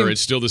the owner. regime. It's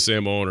still the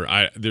same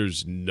owner.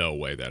 There's no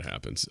way that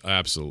happens.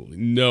 Absolutely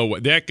no way.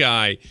 That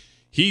guy...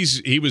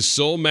 He was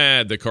so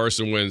mad that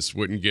Carson Wentz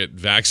wouldn't get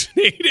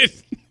vaccinated.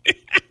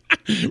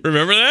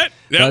 Remember that?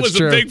 That That's was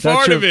true. a big That's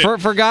part true. of it.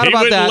 Forgot He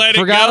about wouldn't that. let it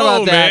Forgot go,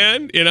 about that.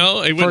 man. He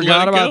wouldn't Forgot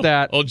let it about go.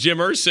 that. Well, Jim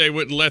Irsay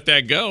wouldn't let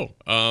that go.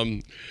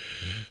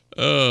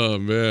 Oh,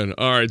 man.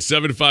 All right,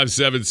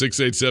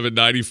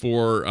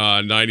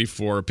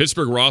 757-687-9494.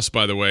 Pittsburgh Ross,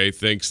 by the way,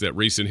 thinks that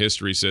recent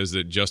history says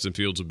that Justin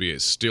Fields will be a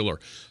Steeler.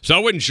 So I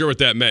wasn't sure what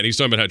that meant. He's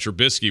talking about how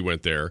Trubisky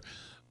went there.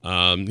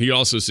 He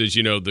also says,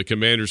 the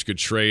Commanders could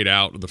trade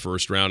out the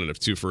first round and have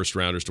 2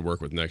 first-rounders to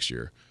work with next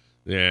year.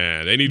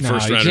 Yeah, they need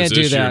first-rounders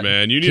this year,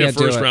 man. You need a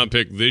first-round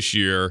pick this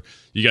year.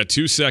 You got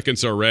 2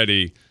 seconds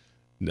already.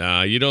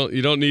 Nah, you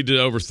don't need to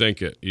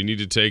overthink it. You need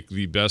to take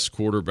the best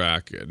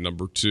quarterback at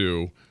number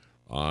 2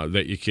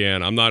 that you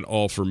can. I'm not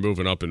all for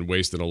moving up and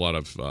wasting a lot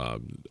of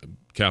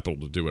capital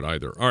to do it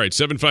either. All right,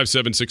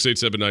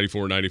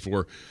 757-687-9494.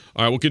 All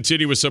right, we'll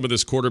continue with some of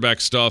this quarterback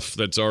stuff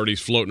that's already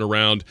floating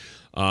around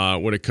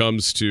when it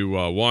comes to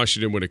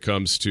Washington, when it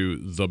comes to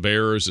the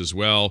Bears as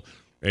well.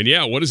 And,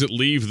 yeah, what does it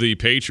leave the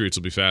Patriots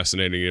will be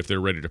fascinating if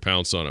they're ready to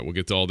pounce on it. We'll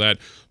get to all that.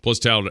 Plus,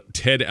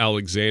 Ted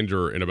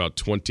Alexander in about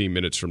 20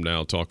 minutes from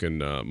now talking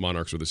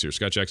Monarchs with us here.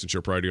 Scott Jackson Show,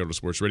 Priority Auto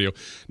Sports Radio.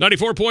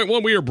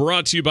 94.1, we are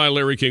brought to you by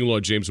Larry King Law.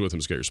 James Witham,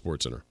 Gator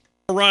Sports Center.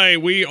 All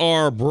right, we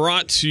are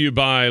brought to you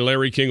by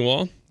Larry King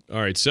Law.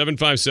 All right,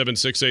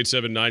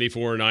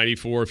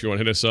 757-687-9494 if you want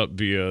to hit us up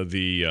via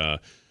the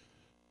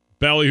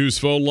Ballyhoo's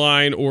phone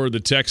line or the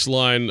text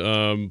line.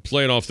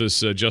 Playing off this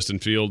Justin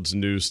Fields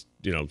news.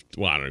 I don't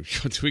know.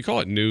 Do we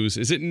call it news?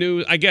 Is it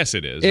news? I guess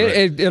it is.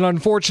 Right? It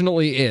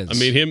unfortunately is. I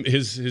mean,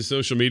 his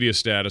social media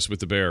status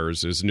with the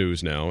Bears is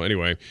news now.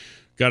 Anyway,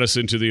 got us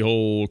into the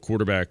whole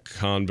quarterback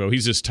convo.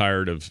 He's just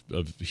tired of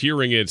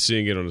hearing it,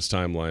 seeing it on his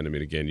timeline. I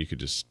mean, again, you could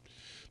just,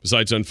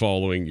 besides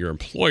unfollowing your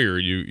employer,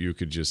 you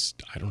could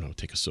just, I don't know,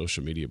 take a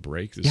social media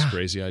break. This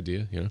crazy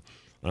idea, I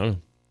don't know.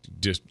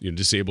 Just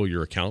disable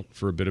your account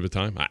for a bit of a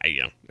time.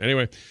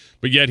 Anyway,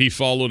 but yet he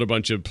followed a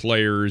bunch of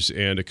players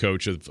and a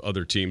coach of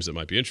other teams that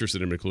might be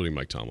interested in him, including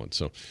Mike Tomlin.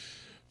 So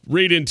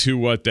read into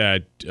what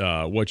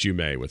you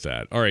may with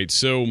that. All right,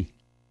 so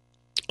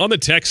on the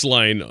text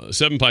line,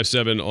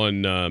 757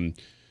 on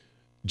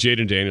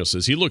Jaden Daniels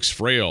says he looks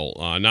frail.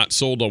 Not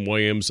sold on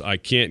Williams. I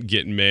can't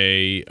get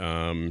May.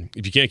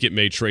 If you can't get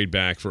May, trade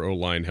back for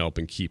O-line help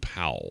and keep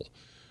Howell.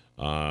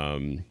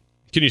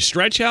 Can you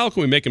stretch Hal? Can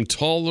we make him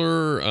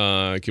taller?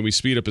 Can we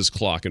speed up his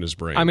clock in his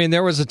brain? I mean,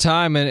 there was a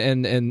time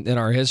in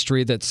our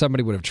history that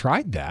somebody would have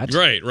tried that.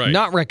 Right.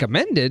 Not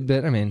recommended,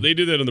 but I mean. They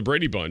did that in the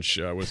Brady Bunch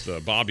with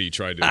Bobby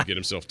tried to get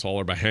himself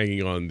taller by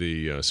hanging on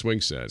the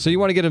swing set. So you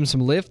want to get him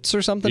some lifts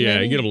or something? Yeah,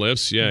 maybe? you get him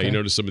lifts. Yeah, okay. You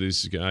notice some of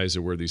these guys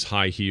that wear these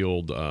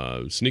high-heeled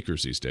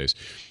sneakers these days.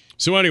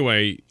 So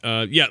anyway,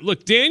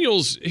 look,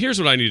 Daniels, here's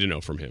what I need to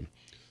know from him.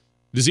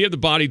 Does he have the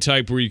body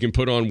type where you can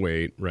put on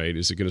weight, right?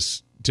 Is it going to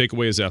take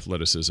away his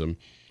athleticism?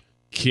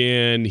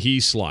 Can he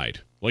slide?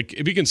 Like,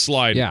 if he can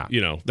slide,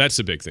 that's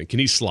the big thing. Can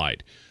he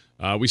slide?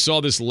 We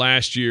saw this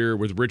last year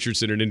with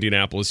Richardson in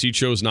Indianapolis. He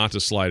chose not to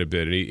slide a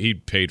bit, and he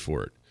paid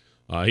for it.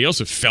 He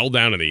also fell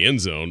down in the end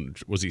zone.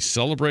 Was he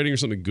celebrating or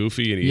something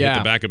goofy, and he hit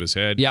the back of his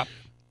head? Yep.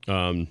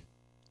 In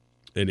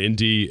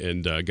Indy,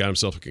 and got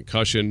himself a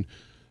concussion.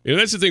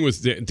 That's the thing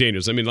with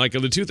Daniels. I mean, like,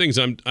 the two things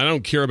I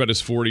don't care about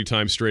his 40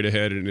 times straight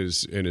ahead in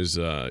his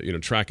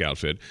track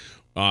outfit.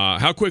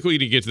 How quickly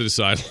did he get to the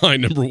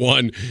sideline, number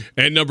one?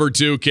 And number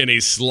two, can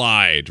he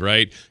slide,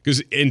 right?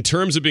 Because in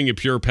terms of being a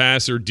pure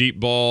passer, deep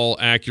ball,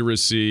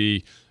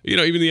 accuracy,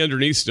 even the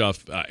underneath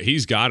stuff,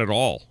 he's got it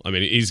all. I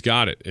mean, he's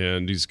got it.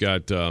 And he's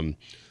got,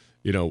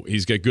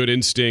 he's got good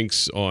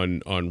instincts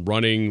on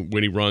running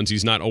when he runs.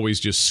 He's not always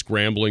just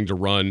scrambling to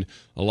run.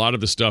 A lot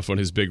of the stuff on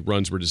his big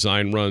runs were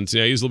design runs.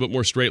 Yeah, he's a little bit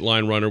more straight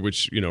line runner,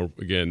 which,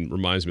 again,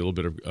 reminds me a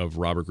little bit of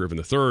Robert Griffin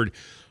III.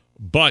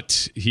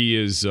 But he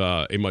is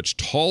a much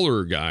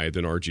taller guy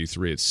than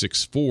RG3 at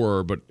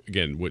 6'4". But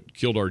again, what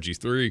killed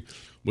RG3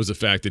 was the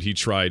fact that he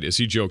tried, as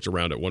he joked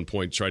around at one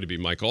point, tried to be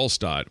Mike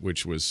Allstott,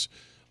 which was,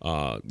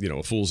 a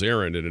fool's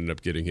errand, and ended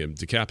up getting him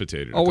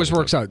decapitated. Always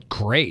works out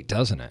great,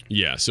 doesn't it?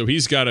 Yeah, so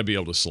he's got to be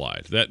able to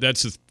slide.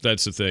 That's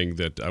the thing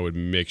that I would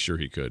make sure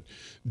he could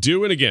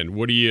do. And again,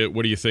 what do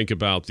you think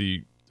about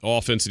the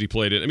offense that he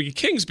played in? I mean,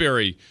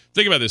 Kingsbury,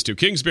 think about this too.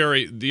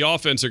 Kingsbury, the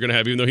offense they're going to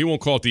have, even though he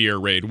won't call it the air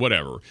raid,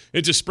 whatever.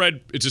 It's a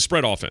spread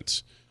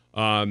offense.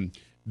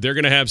 They're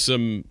going to have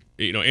some,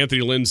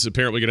 Anthony Lynn's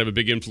apparently going to have a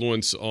big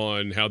influence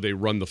on how they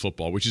run the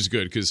football, which is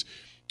good because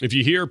if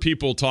you hear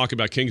people talk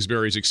about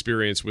Kingsbury's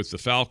experience with the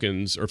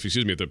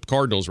the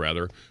Cardinals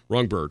rather,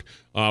 wrong bird,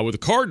 with the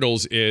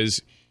Cardinals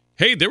is,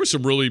 hey, there was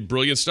some really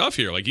brilliant stuff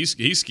here. Like he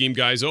schemed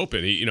guys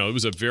open. It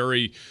was a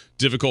very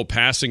difficult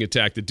passing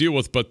attack to deal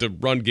with, but the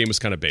run game was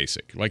kind of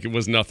basic. Like it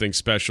was nothing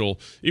special,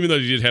 even though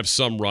he did have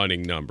some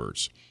running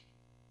numbers.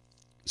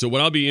 So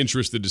what I'll be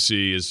interested to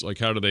see is like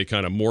how do they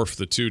kind of morph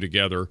the two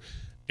together,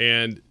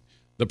 and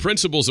the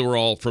principles that were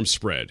all from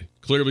spread.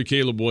 Clearly,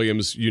 Caleb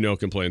Williams,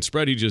 can play in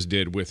spread. He just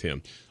did with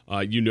him.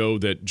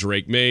 That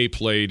Drake May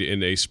played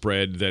in a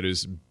spread that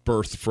is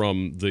birthed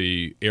from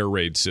the air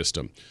raid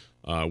system.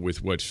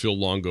 With what Phil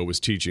Longo was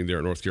teaching there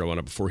in North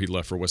Carolina before he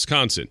left for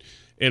Wisconsin.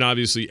 And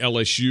obviously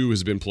LSU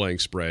has been playing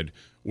spread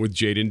with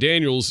Jaden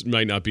Daniels,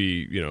 might not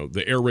be,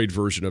 the air raid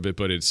version of it,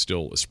 but it's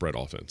still a spread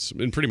offense.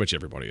 And pretty much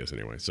everybody is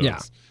anyway. So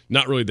it's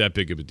not really that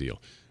big of a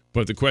deal.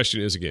 But the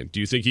question is, again,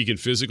 do you think he can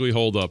physically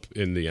hold up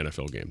in the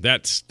NFL game?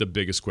 That's the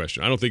biggest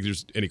question. I don't think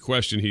there's any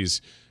question.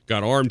 He's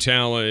got arm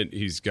talent.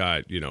 He's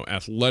got,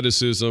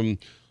 athleticism.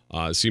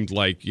 Seemed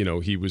like,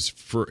 he was,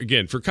 for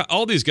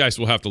all these guys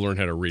will have to learn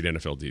how to read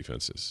NFL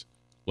defenses.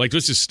 Like,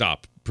 let's just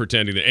stop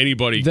pretending that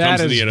anybody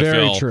comes to the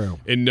NFL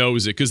and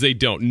knows it, because they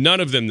don't. None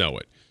of them know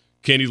it.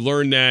 Can he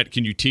learn that?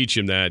 Can you teach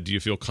him that? Do you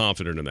feel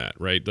confident in that,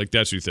 right? Like,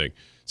 that's what you think.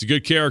 He's a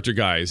good character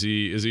guy. Is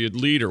he a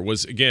leader?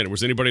 Was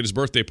anybody at his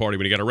birthday party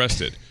when he got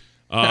arrested?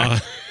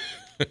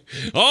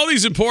 All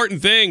these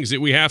important things that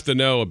we have to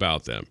know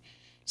about them.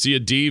 Is he a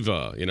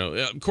diva?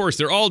 Of course,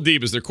 they're all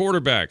divas. They're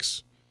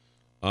quarterbacks.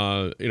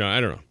 I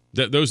don't know.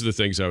 Those are the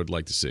things I would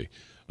like to see.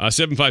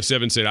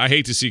 757 said, I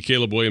hate to see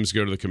Caleb Williams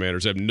go to the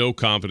Commanders. I have no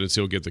confidence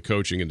he'll get the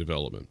coaching and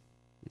development.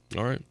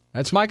 All right.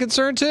 That's my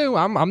concern, too.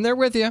 I'm there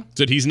with you.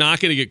 Said he's not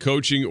going to get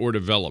coaching or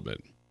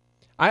development.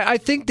 I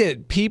think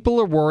that people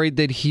are worried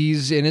that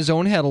he's in his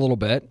own head a little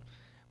bit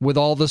with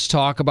all this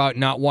talk about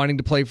not wanting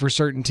to play for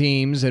certain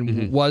teams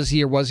and was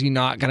he or was he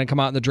not going to come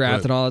out in the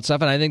draft and all that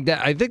stuff. And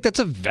I think that's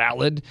a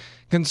valid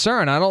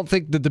concern. I don't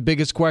think that the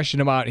biggest question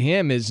about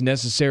him is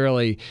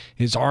necessarily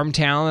his arm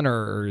talent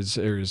or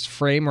his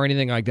frame or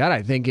anything like that.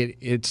 I think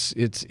it's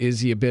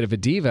is he a bit of a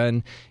diva?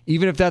 And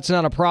even if that's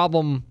not a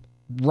problem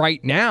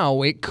right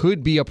now, it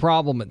could be a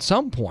problem at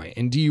some point.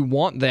 And do you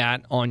want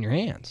that on your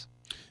hands?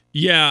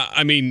 Yeah,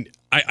 I mean,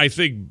 I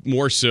think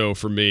more so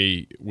for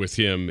me with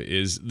him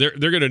is they're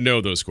going to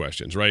know those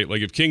questions, right? Like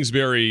if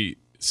Kingsbury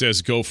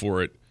says go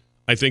for it,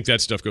 I think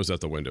that stuff goes out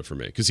the window for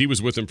me, because he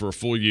was with him for a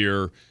full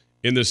year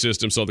in the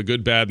system, saw the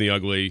good, bad, and the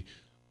ugly,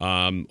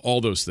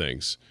 all those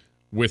things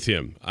with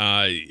him.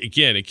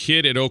 Again, a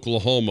kid at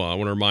Oklahoma, I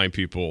want to remind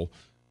people,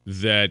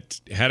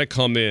 that had to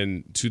come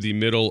in to the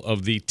middle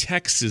of the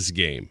Texas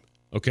game,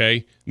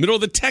 okay? Middle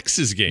of the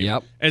Texas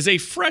game as a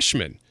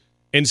freshman.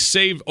 And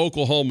save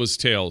Oklahoma's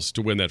tails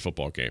to win that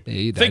football game.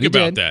 Think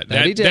about that.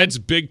 That's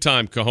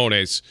big-time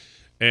cojones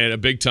and a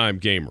big-time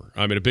gamer.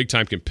 I mean, a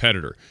big-time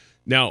competitor.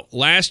 Now,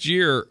 last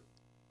year,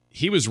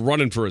 he was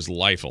running for his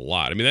life a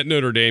lot. I mean, that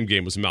Notre Dame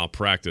game was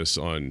malpractice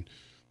on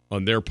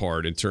their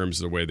part in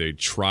terms of the way they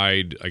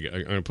tried, I'm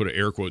going to put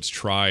air quotes,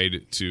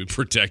 tried to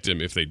protect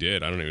him, if they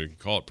did. I don't even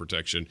call it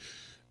protection.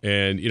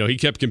 And, he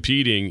kept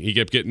competing. He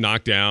kept getting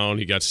knocked down.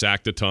 He got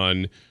sacked a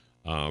ton.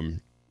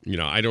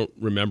 I don't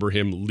remember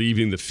him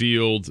leaving the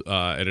field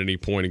at any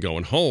point and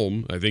going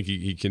home. I think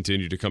he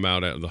continued to come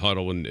out of the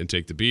huddle and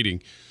take the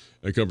beating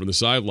and come from the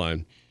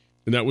sideline.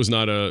 And that was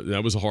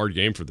a hard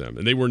game for them.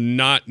 And they were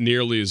not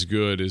nearly as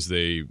good as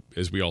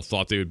we all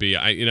thought they would be.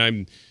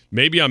 I'm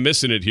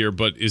missing it here,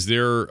 but is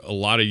there a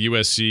lot of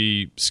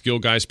USC skill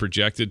guys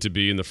projected to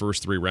be in the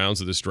first 3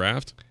 rounds of this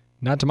draft?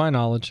 Not to my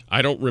knowledge.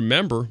 I don't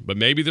remember, but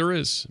maybe there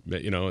is.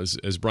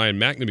 As Brian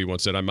McNamee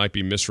once said, I might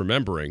be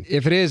misremembering.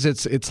 If it is,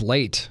 it's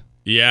late.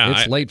 Yeah.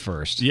 It's late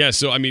first. Yeah,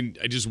 so, I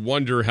just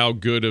wonder how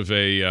good of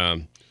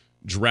a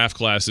draft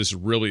class this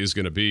really is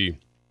going to be,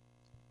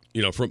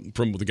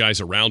 from the guys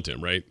around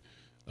him, right?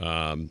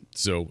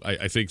 So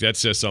I think that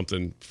says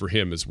something for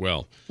him as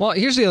well. Well,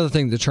 here's the other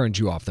thing that turns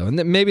you off, though, and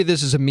maybe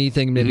this is a me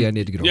thing. Maybe I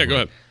need to get over it. Yeah, go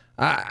ahead.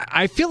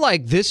 I feel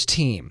like this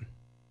team,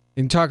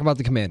 and talking about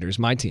the Commanders,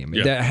 my team,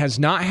 that has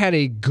not had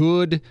a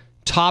good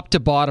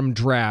top-to-bottom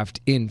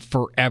draft in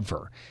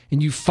forever.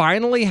 And you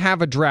finally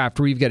have a draft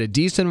where you've got a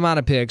decent amount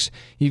of picks,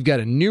 you've got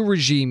a new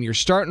regime, you're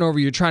starting over,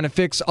 you're trying to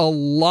fix a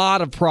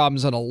lot of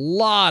problems at a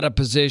lot of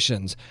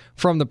positions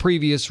from the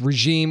previous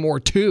regime or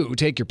two,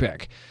 take your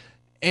pick.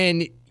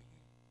 And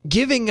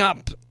giving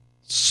up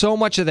so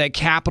much of that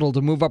capital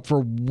to move up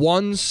for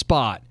one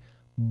spot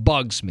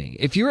bugs me.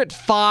 If you're at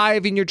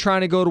 5 and you're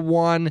trying to go to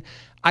 1,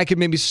 I could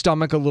maybe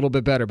stomach a little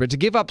bit better. But to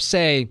give up,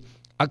 say,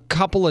 a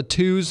couple of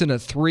 2s and a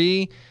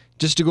 3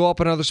 just to go up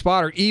another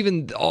spot, or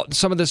even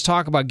some of this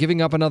talk about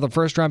giving up another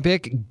first-round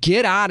pick,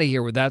 get out of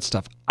here with that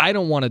stuff. I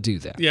don't want to do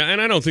that. Yeah, and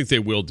I don't think they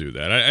will do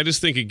that. I just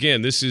think,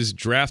 again, this is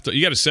draft.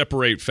 You got to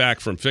separate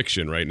fact from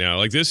fiction right now.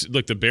 Like this,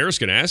 look, the Bears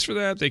can ask for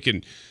that. They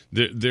can,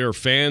 their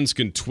fans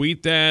can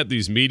tweet that.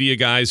 These media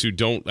guys who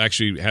don't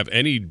actually have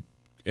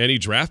any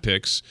draft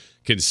picks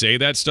can say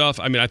that stuff.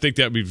 I think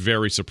that would be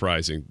very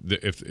surprising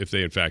if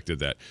they in fact did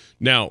that.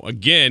 Now,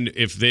 again,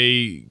 if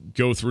they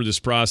go through this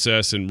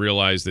process and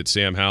realize that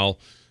Sam Howell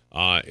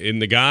in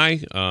the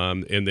guy,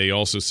 and they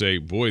also say,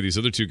 boy, these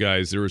other 2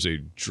 guys, there is a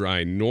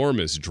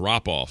ginormous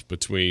drop-off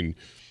between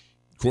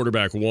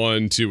quarterback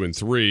 1, 2, and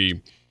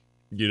 3,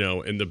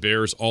 and the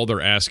Bears, all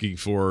they're asking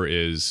for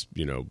is,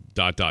 then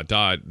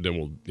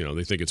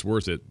they think it's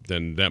worth it,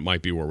 then that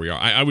might be where we are.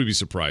 I would be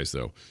surprised,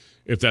 though,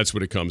 if that's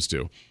what it comes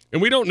to.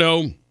 And we don't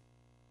know,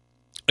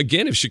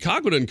 again, if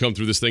Chicago doesn't come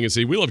through this thing and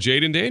say, we love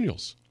Jaden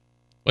Daniels.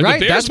 Like right,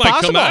 the Bears that's might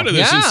possible. come out of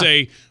this and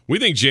say, we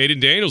think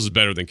Jaden Daniels is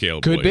better than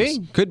Caleb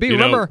Williams. Could be.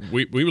 Remember,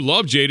 we would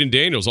love Jaden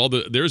Daniels.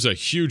 There's a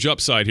huge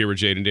upside here with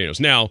Jaden Daniels.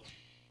 Now,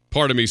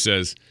 part of me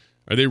says,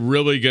 Are they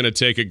really going to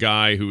take a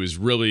guy who is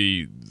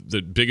really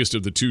the biggest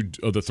of the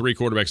three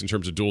quarterbacks in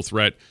terms of dual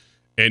threat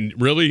and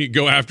really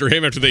go after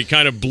him after they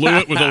kind of blew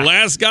it with the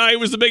last guy who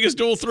was the biggest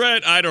dual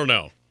threat? I don't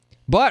know.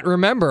 But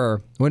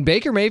remember, when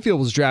Baker Mayfield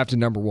was drafted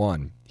number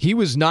 1, he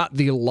was not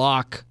the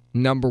lock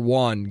number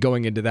 1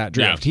 going into that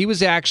draft. Yeah. He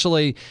was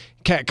actually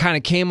kind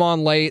of came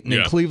on late, and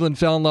then Cleveland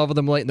fell in love with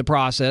him late in the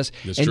process.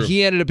 That's and true.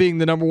 he ended up being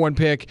the number 1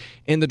 pick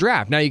in the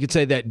draft. Now, you could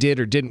say that did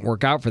or didn't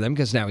work out for them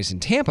because now he's in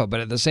Tampa, but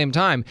at the same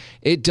time,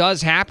 it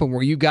does happen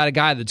where you've got a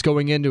guy that's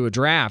going into a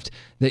draft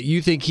that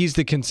you think he's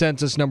the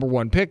consensus number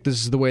 1 pick.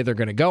 This is the way they're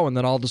going to go, and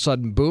then all of a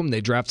sudden, boom,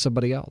 they draft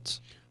somebody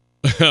else.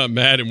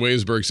 Matt in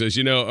Williamsburg says,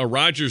 a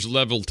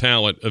Rodgers-level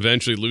talent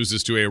eventually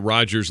loses to a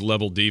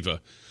Rodgers-level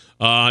diva.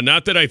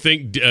 Not that I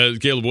think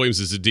Caleb Williams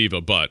is a diva,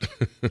 but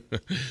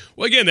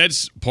well, again,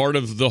 that's part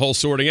of the whole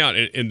sorting out,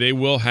 and they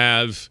will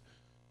have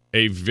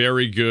a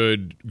very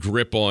good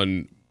grip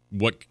on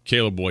what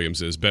Caleb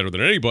Williams is, better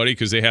than anybody,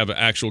 because they have an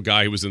actual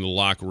guy who was in the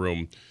locker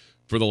room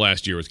for the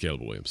last year with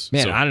Caleb Williams.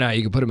 Man, I don't know how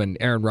you could put him in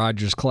Aaron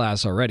Rodgers'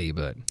 class already,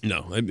 but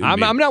no,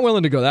 I'm not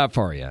willing to go that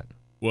far yet.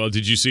 Well,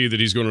 did you see that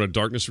he's going on a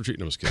darkness retreat?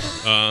 No, I was kidding.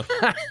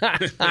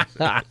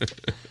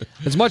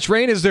 As much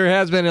rain as there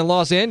has been in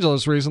Los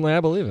Angeles recently, I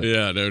believe it.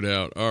 Yeah, no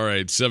doubt. All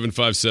right,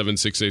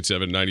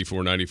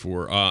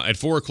 757-687-9494. At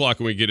 4 o'clock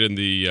when we get in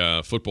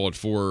the football at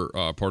 4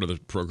 part of the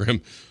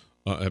program,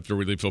 after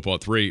we leave football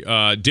at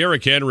 3,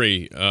 Derrick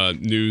Henry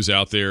news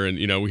out there,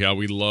 and how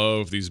we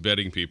love these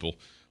betting people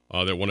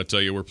that want to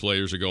tell you where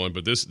players are going.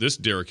 But this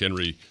Derrick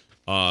Henry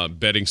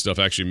betting stuff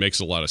actually makes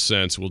a lot of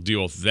sense. We'll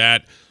deal with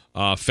that.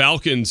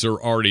 Falcons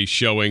are already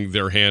showing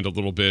their hand a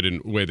little bit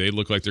in the way they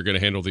look like they're going to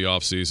handle the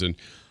offseason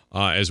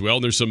as well.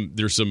 There's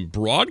some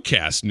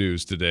broadcast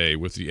news today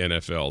with the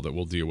NFL that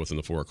we'll deal with in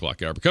the 4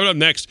 o'clock hour. But coming up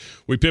next,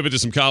 we pivot to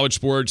some college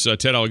sports.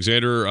 Ted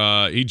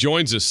Alexander, he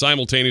joins us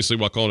simultaneously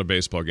while calling a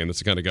baseball game. That's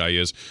the kind of guy he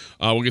is.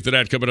 We'll get to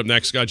that coming up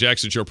next. Scott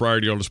Jackson Show,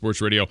 Priority Auto Sports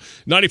Radio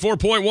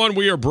 94.1.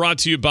 We are brought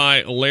to you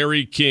by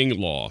Larry King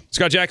Law.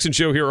 Scott Jackson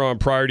Show here on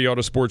Priority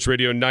Auto Sports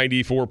Radio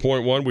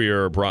 94.1. We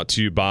are brought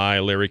to you by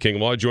Larry King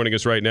Law. Joining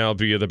us right now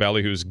via the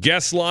Ballyhoo's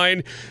guest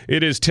line,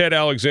 it is Ted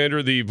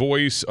Alexander, the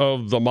voice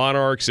of the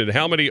Monarchs, and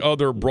how many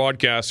other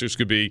broadcasters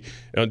could be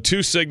on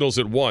 2 signals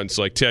at once,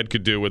 like Ted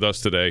could do with us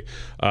today.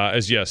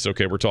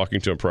 We're talking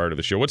to him prior to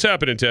the show. What's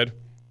happening, Ted?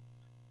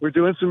 We're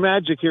doing some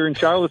magic here in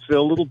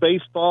Charlottesville. A little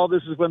baseball.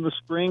 This is when the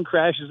spring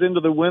crashes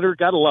into the winter.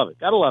 Gotta love it.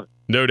 Gotta love it.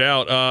 No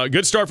doubt.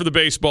 Good start for the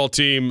baseball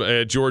team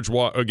at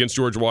against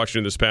George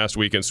Washington this past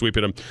weekend,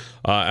 sweeping them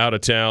out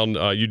of town.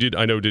 You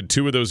did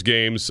 2 of those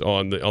games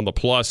on the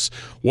plus.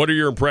 What are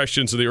your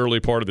impressions of the early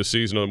part of the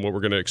season and what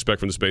we're going to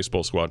expect from this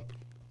baseball squad?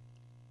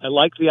 I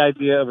like the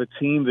idea of a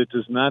team that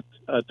does not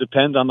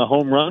depend on the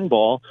home run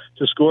ball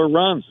to score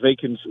runs. They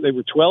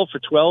were 12 for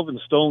 12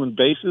 in stolen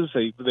bases.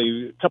 They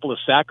a couple of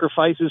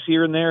sacrifices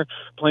here and there,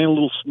 playing a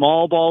little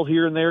small ball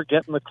here and there,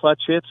 getting the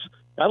clutch hits.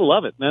 Gotta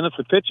love it. And then if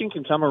the pitching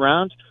can come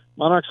around,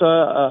 Monarchs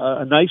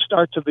a nice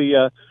start to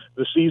the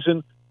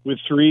season with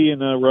 3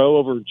 in a row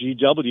over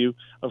GW.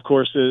 Of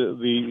course,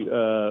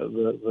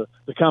 the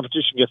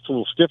competition gets a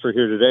little stiffer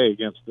here today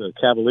against the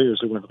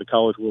Cavaliers, who went to the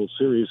College World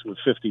Series with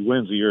 50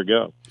 wins a year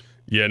ago.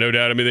 Yeah, no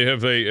doubt. I mean, they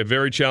have a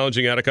very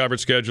challenging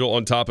out-of-conference schedule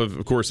on top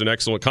of course, an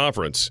excellent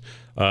conference,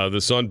 the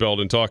Sun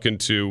Belt. And talking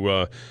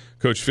to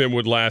Coach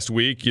Finwood last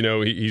week,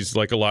 he's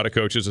like a lot of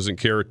coaches, doesn't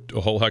care a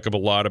whole heck of a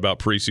lot about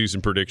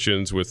preseason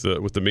predictions with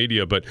the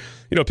media. But,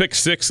 pick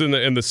 6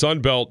 in the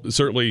Sun Belt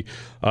certainly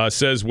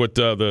says what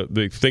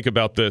they think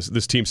about this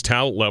team's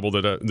talent level,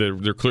 that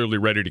they're clearly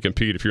ready to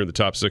compete if you're in the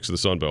top 6 of the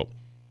Sun Belt.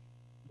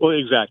 Well,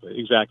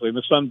 exactly. And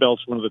the Sun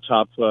Belt's one of the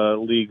top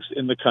leagues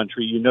in the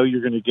country.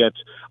 You're going to get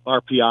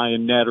RPI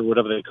and net, or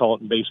whatever they call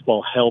it in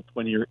baseball, help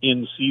when you're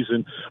in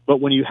season.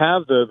 But when you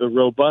have the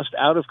robust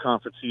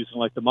out-of-conference season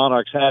like the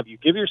Monarchs have, you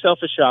give yourself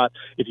a shot,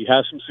 if you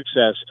have some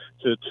success,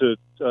 to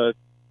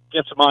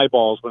get some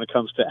eyeballs when it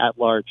comes to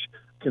at-large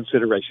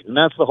consideration. And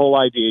that's the whole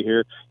idea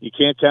here. You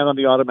can't count on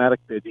the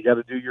automatic bid. You got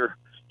to do your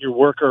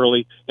work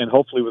early, and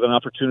hopefully with an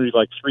opportunity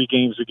like 3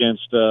 games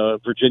against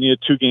Virginia,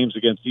 2 games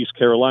against East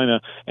Carolina,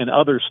 and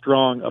other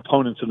strong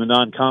opponents in the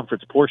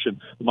non-conference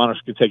portion, the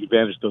Monarchs can take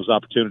advantage of those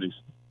opportunities.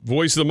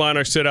 Voice of the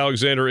Monarchs, Ted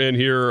Alexander, in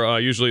here.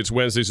 Usually it's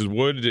Wednesdays with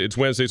Wood. It's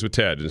Wednesdays with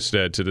Ted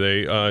instead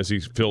today as he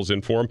fills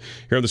in for him.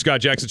 Here on the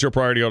Scott Jackson Show,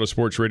 Priority Auto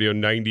Sports Radio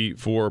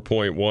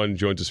 94.1.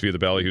 Joins us via the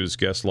Ballyhoo's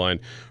guest line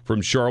from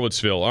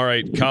Charlottesville. All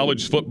right,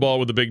 college football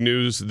with the big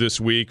news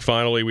this week.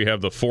 Finally, we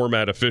have the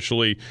format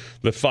officially,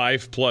 the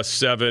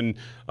 5+7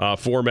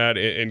 format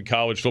in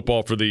college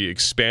football for the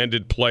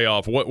expanded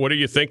playoff. What do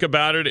you think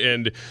about it?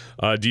 And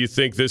do you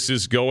think this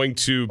is going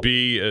to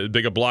be as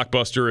big a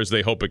blockbuster as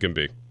they hope it can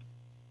be?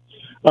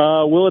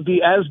 Will it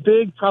be as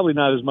big? Probably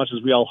not as much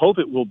as we all hope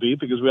it will be,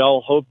 because we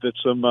all hope that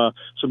some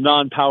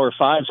non-Power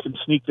Fives can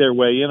sneak their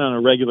way in on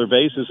a regular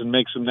basis and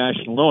make some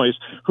national noise.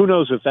 Who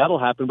knows if that'll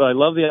happen? But I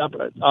love the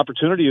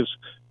opportunity of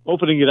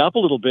opening it up a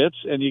little bit,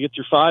 and you get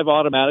your 5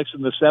 automatics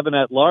and the 7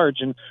 at large,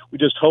 and we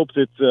just hope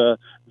that the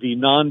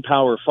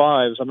non-Power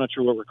Fives, I'm not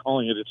sure what we're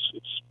calling it,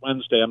 it's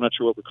Wednesday, I'm not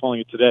sure what we're calling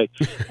it today,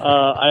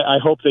 I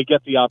hope they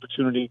get the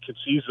opportunity, can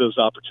seize those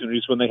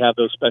opportunities when they have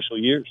those special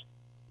years.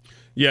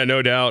 Yeah,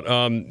 no doubt.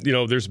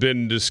 There's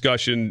been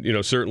discussion,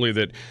 certainly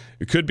that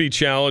it could be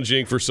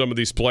challenging for some of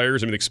these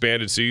players. I mean,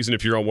 expanded season,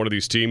 if you're on one of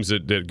these teams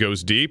that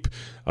goes deep,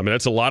 I mean,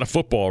 that's a lot of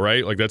football,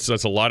 right? Like that's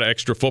a lot of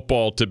extra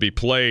football to be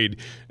played.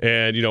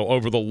 And,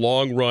 over the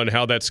long run,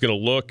 how that's going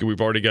to look.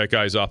 We've already got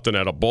guys opting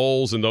out of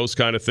bowls and those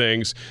kind of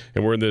things.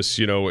 And we're in this,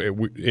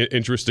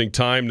 interesting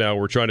time now.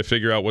 We're trying to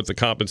figure out what the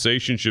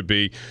compensation should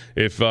be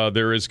if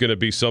there is going to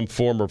be some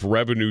form of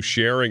revenue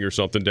sharing or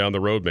something down the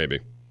road,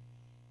 maybe.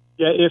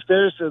 Yeah, if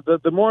there's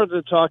the more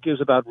the talk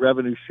is about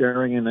revenue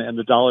sharing and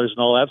the dollars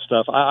and all that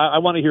stuff, I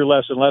want to hear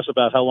less and less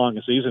about how long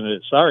a season it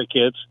is. Sorry,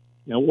 kids.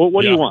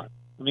 What do you want?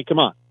 I mean, come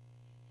on.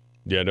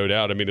 Yeah, no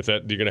doubt. I mean, if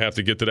that you're going to have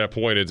to get to that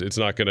point, it's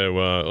not going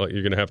to.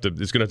 You're going to have to.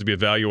 It's going to have to be a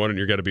value on it. And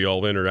you're going to be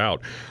all in or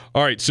out.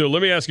 All right. So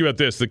let me ask you about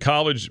this: the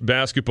college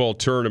basketball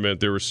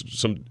tournament. There was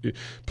some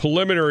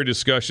preliminary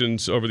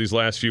discussions over these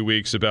last few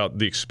weeks about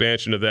the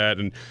expansion of that,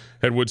 and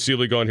had Wood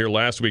Seelig on here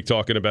last week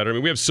talking about it. I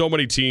mean, we have so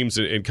many teams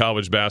in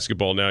college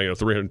basketball now.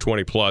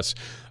 320 plus.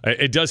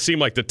 It does seem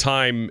like the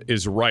time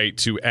is right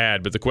to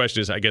add, but the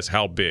question is, I guess,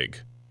 how big?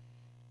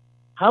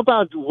 How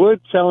about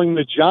Wood telling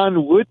the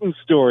John Wooden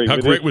story? How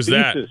great was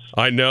that?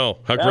 I know.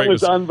 How great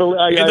was that?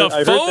 Unbelievable. In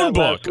the phone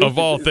book of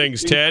all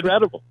things, Ted.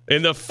 Incredible.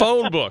 In the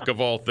phone book of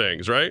all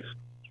things, right?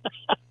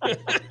 They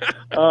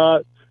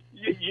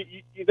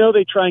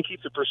try and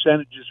keep the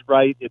percentages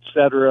right, et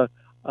cetera.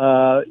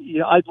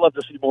 I'd love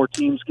to see more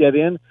teams get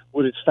in.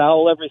 Would it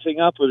foul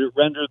everything up? Would it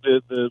render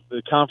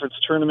the conference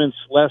tournaments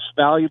less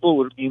valuable?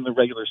 Would it mean the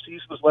regular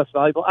season was less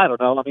valuable? I don't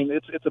know. I mean,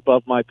 it's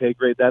above my pay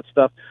grade, that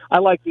stuff. I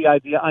like the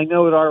idea. I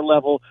know at our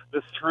level,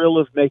 the thrill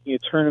of making a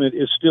tournament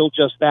is still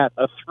just that,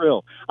 a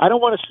thrill. I don't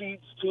want to see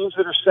teams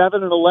that are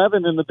 7 and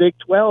 11 in the Big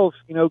 12,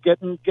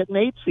 getting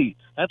 8 seeds.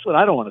 That's what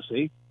I don't want to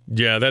see.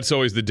 Yeah, that's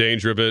always the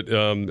danger of it.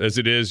 As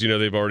it is,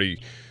 they've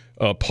already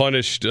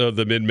punished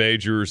the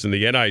mid-majors in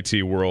the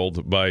NIT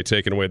world by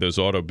taking away those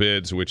auto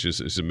bids, which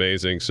is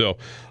amazing. So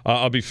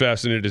I'll be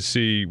fascinated to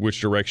see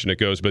which direction it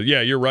goes. But,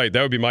 yeah, you're right.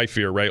 That would be my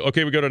fear, right?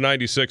 Okay, we go to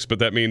 96, but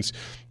that means,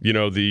 the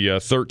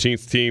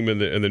 13th team in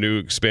the new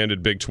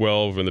expanded Big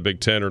 12 and the Big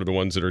 10 are the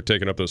ones that are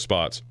taking up those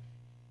spots.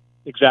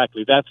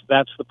 Exactly. That's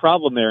the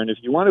problem there. And if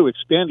you want to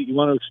expand it, you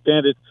want to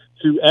expand it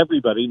to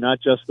everybody,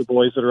 not just the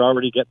boys that are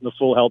already getting the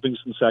full helpings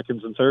and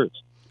seconds and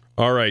thirds.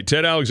 All right,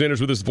 Ted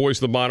Alexander's with us, voice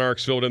of the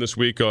Monarchs, filled in this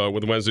week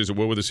with Wednesdays at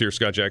Will with us here.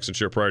 Scott Jackson,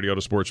 Share Priority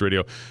Auto Sports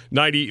Radio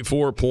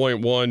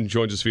 94.1,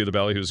 joins us via the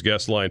Ballyhoo's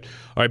guest line.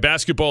 All right,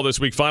 basketball this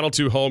week, final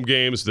 2 home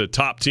games. The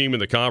top team in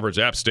the conference,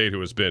 App State,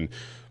 who has been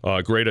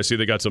great. I see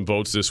they got some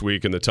votes this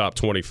week in the top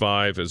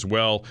 25 as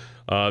well.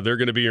 They're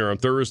going to be here on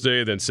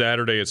Thursday. Then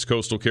Saturday, it's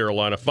Coastal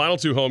Carolina. Final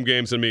 2 home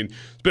games. I mean,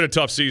 it's been a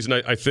tough season.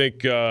 I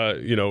think,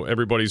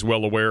 everybody's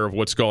well aware of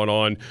what's going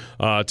on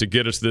to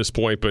get us to this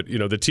point. But,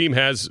 the team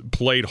has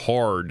played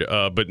hard,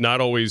 but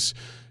not always,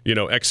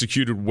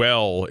 executed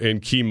well in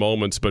key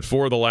moments. But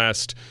for the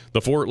last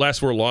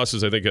 4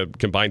 losses, I think have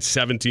combined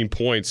 17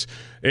 points.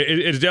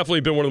 It's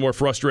definitely been one of the more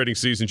frustrating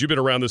seasons. You've been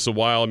around this a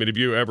while. I mean, have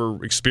you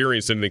ever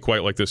experienced anything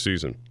quite like this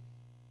season?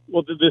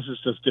 Well, this is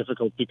just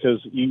difficult because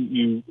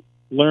you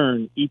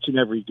learn each and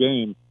every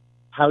game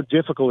how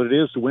difficult it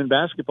is to win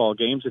basketball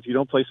games if you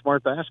don't play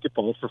smart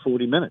basketball for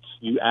 40 minutes.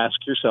 You ask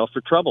yourself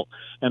for trouble.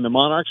 And the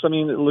Monarchs, I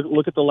mean,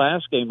 look at the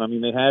last game. I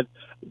mean, they had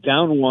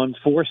down 1,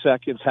 4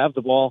 seconds, have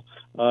the ball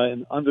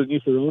and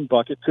underneath their own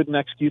bucket, couldn't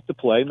execute the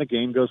play, and the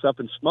game goes up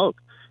in smoke.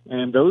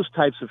 And those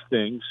types of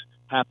things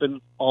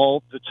happen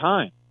all the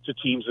time to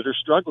teams that are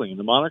struggling. And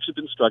the Monarchs have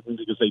been struggling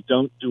because they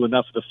don't do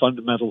enough of the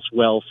fundamentals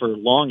well for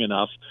long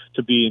enough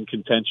to be in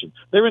contention.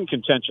 They're in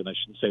contention, I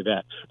shouldn't say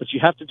that. But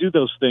you have to do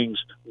those things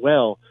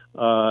well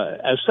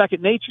as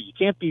second nature. You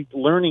can't be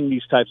learning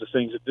these types of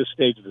things at this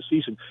stage of the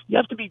season. You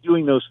have to be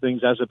doing those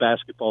things as a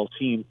basketball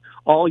team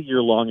all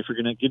year long if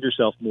you're going to give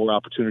yourself more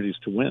opportunities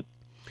to win.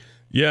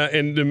 Yeah,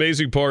 and the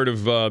amazing part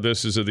of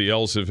this is that the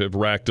L's have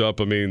racked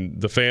up. I mean,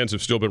 the fans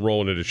have still been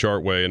rolling it at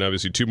Chartway, and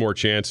obviously 2 more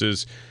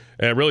chances.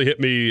 And it really hit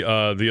me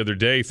the other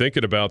day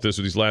thinking about this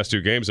with these last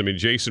 2 games. I mean,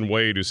 Jason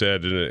Wade, who's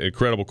had an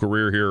incredible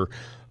career here,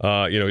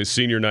 his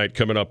senior night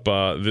coming up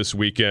this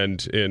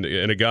weekend, and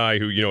a guy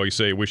who, you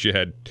say, wish you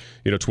had,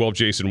 12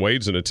 Jason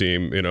Wades in a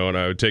team, and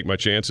I would take my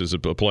chances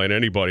of playing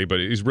anybody. But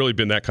he's really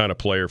been that kind of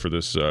player for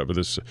this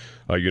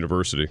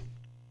university.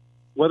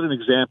 what an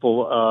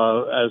example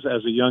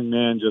as a young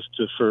man,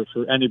 for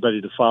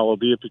anybody to follow,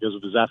 be it because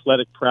of his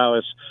athletic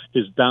prowess,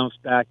 his bounce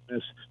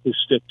backness, his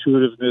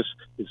stick-to-itiveness,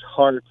 his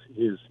heart,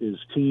 his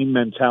team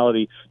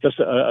mentality. Just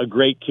a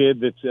great kid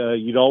that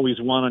you'd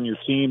always want on your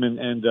team,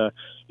 and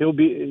it'll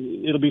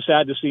be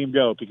sad to see him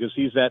go, because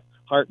he's that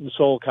heart and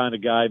soul kind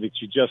of guy that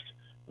you just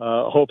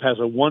hope has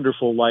a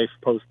wonderful life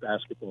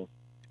post-basketball.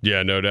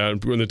 Yeah, no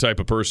doubt. And the type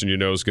of person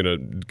is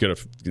going to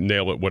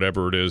nail it,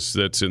 whatever it is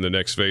that's in the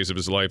next phase of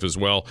his life as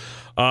well.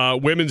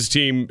 Women's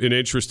team, an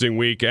interesting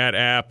week at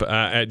App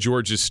at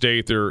Georgia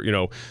State. They're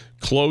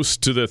close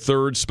to the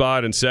third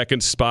spot and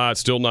second spot,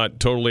 still not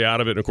totally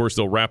out of it. And of course,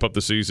 they'll wrap up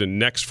the season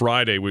next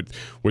Friday with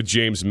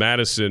James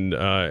Madison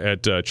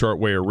at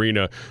Chartway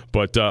Arena.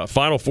 But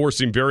Final Four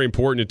seem very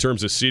important in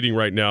terms of seeding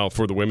right now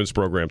for the women's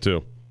program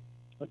too.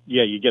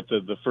 Yeah, you get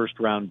the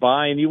first round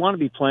bye, and you want to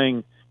be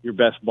playing your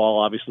best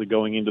ball, obviously,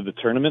 going into the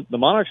tournament. The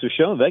Monarchs have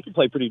shown they can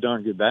play pretty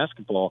darn good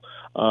basketball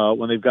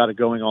when they've got it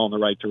going all in the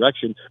right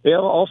direction. They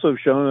have also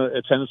shown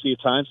a tendency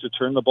at times to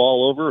turn the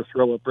ball over or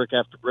throw up brick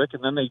after brick,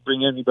 and then they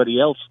bring anybody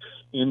else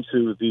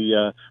into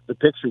the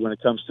picture when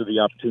it comes to the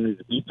opportunity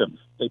to beat them.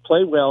 They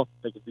play well.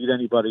 They can beat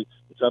anybody.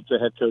 It's up to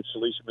head coach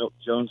Alicia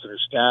Milton-Jones and her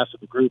staff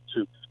and the group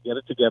to get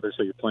it together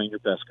so you're playing your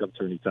best come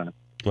tourney time.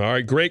 All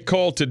right, great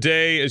call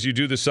today as you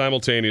do this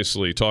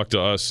simultaneously. Talk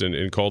to us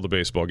and call the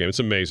baseball game. It's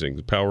amazing,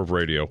 the power of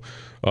radio.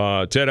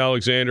 Ted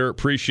Alexander,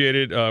 appreciate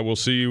it. We'll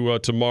see you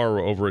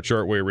tomorrow over at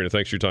Chartway Arena.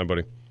 Thanks for your time,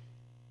 buddy.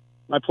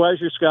 My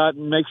pleasure, Scott,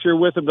 and make sure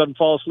Witham doesn't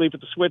fall asleep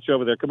at the switch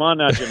over there. Come on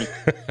now, Jimmy.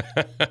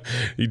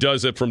 He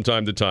does it from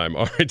time to time.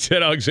 All right,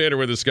 Ted Alexander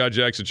with us, Scott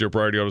Jackson Show,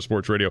 Priority Auto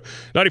Sports Radio.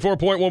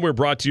 94.1, we're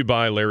brought to you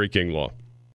by Larry King Law.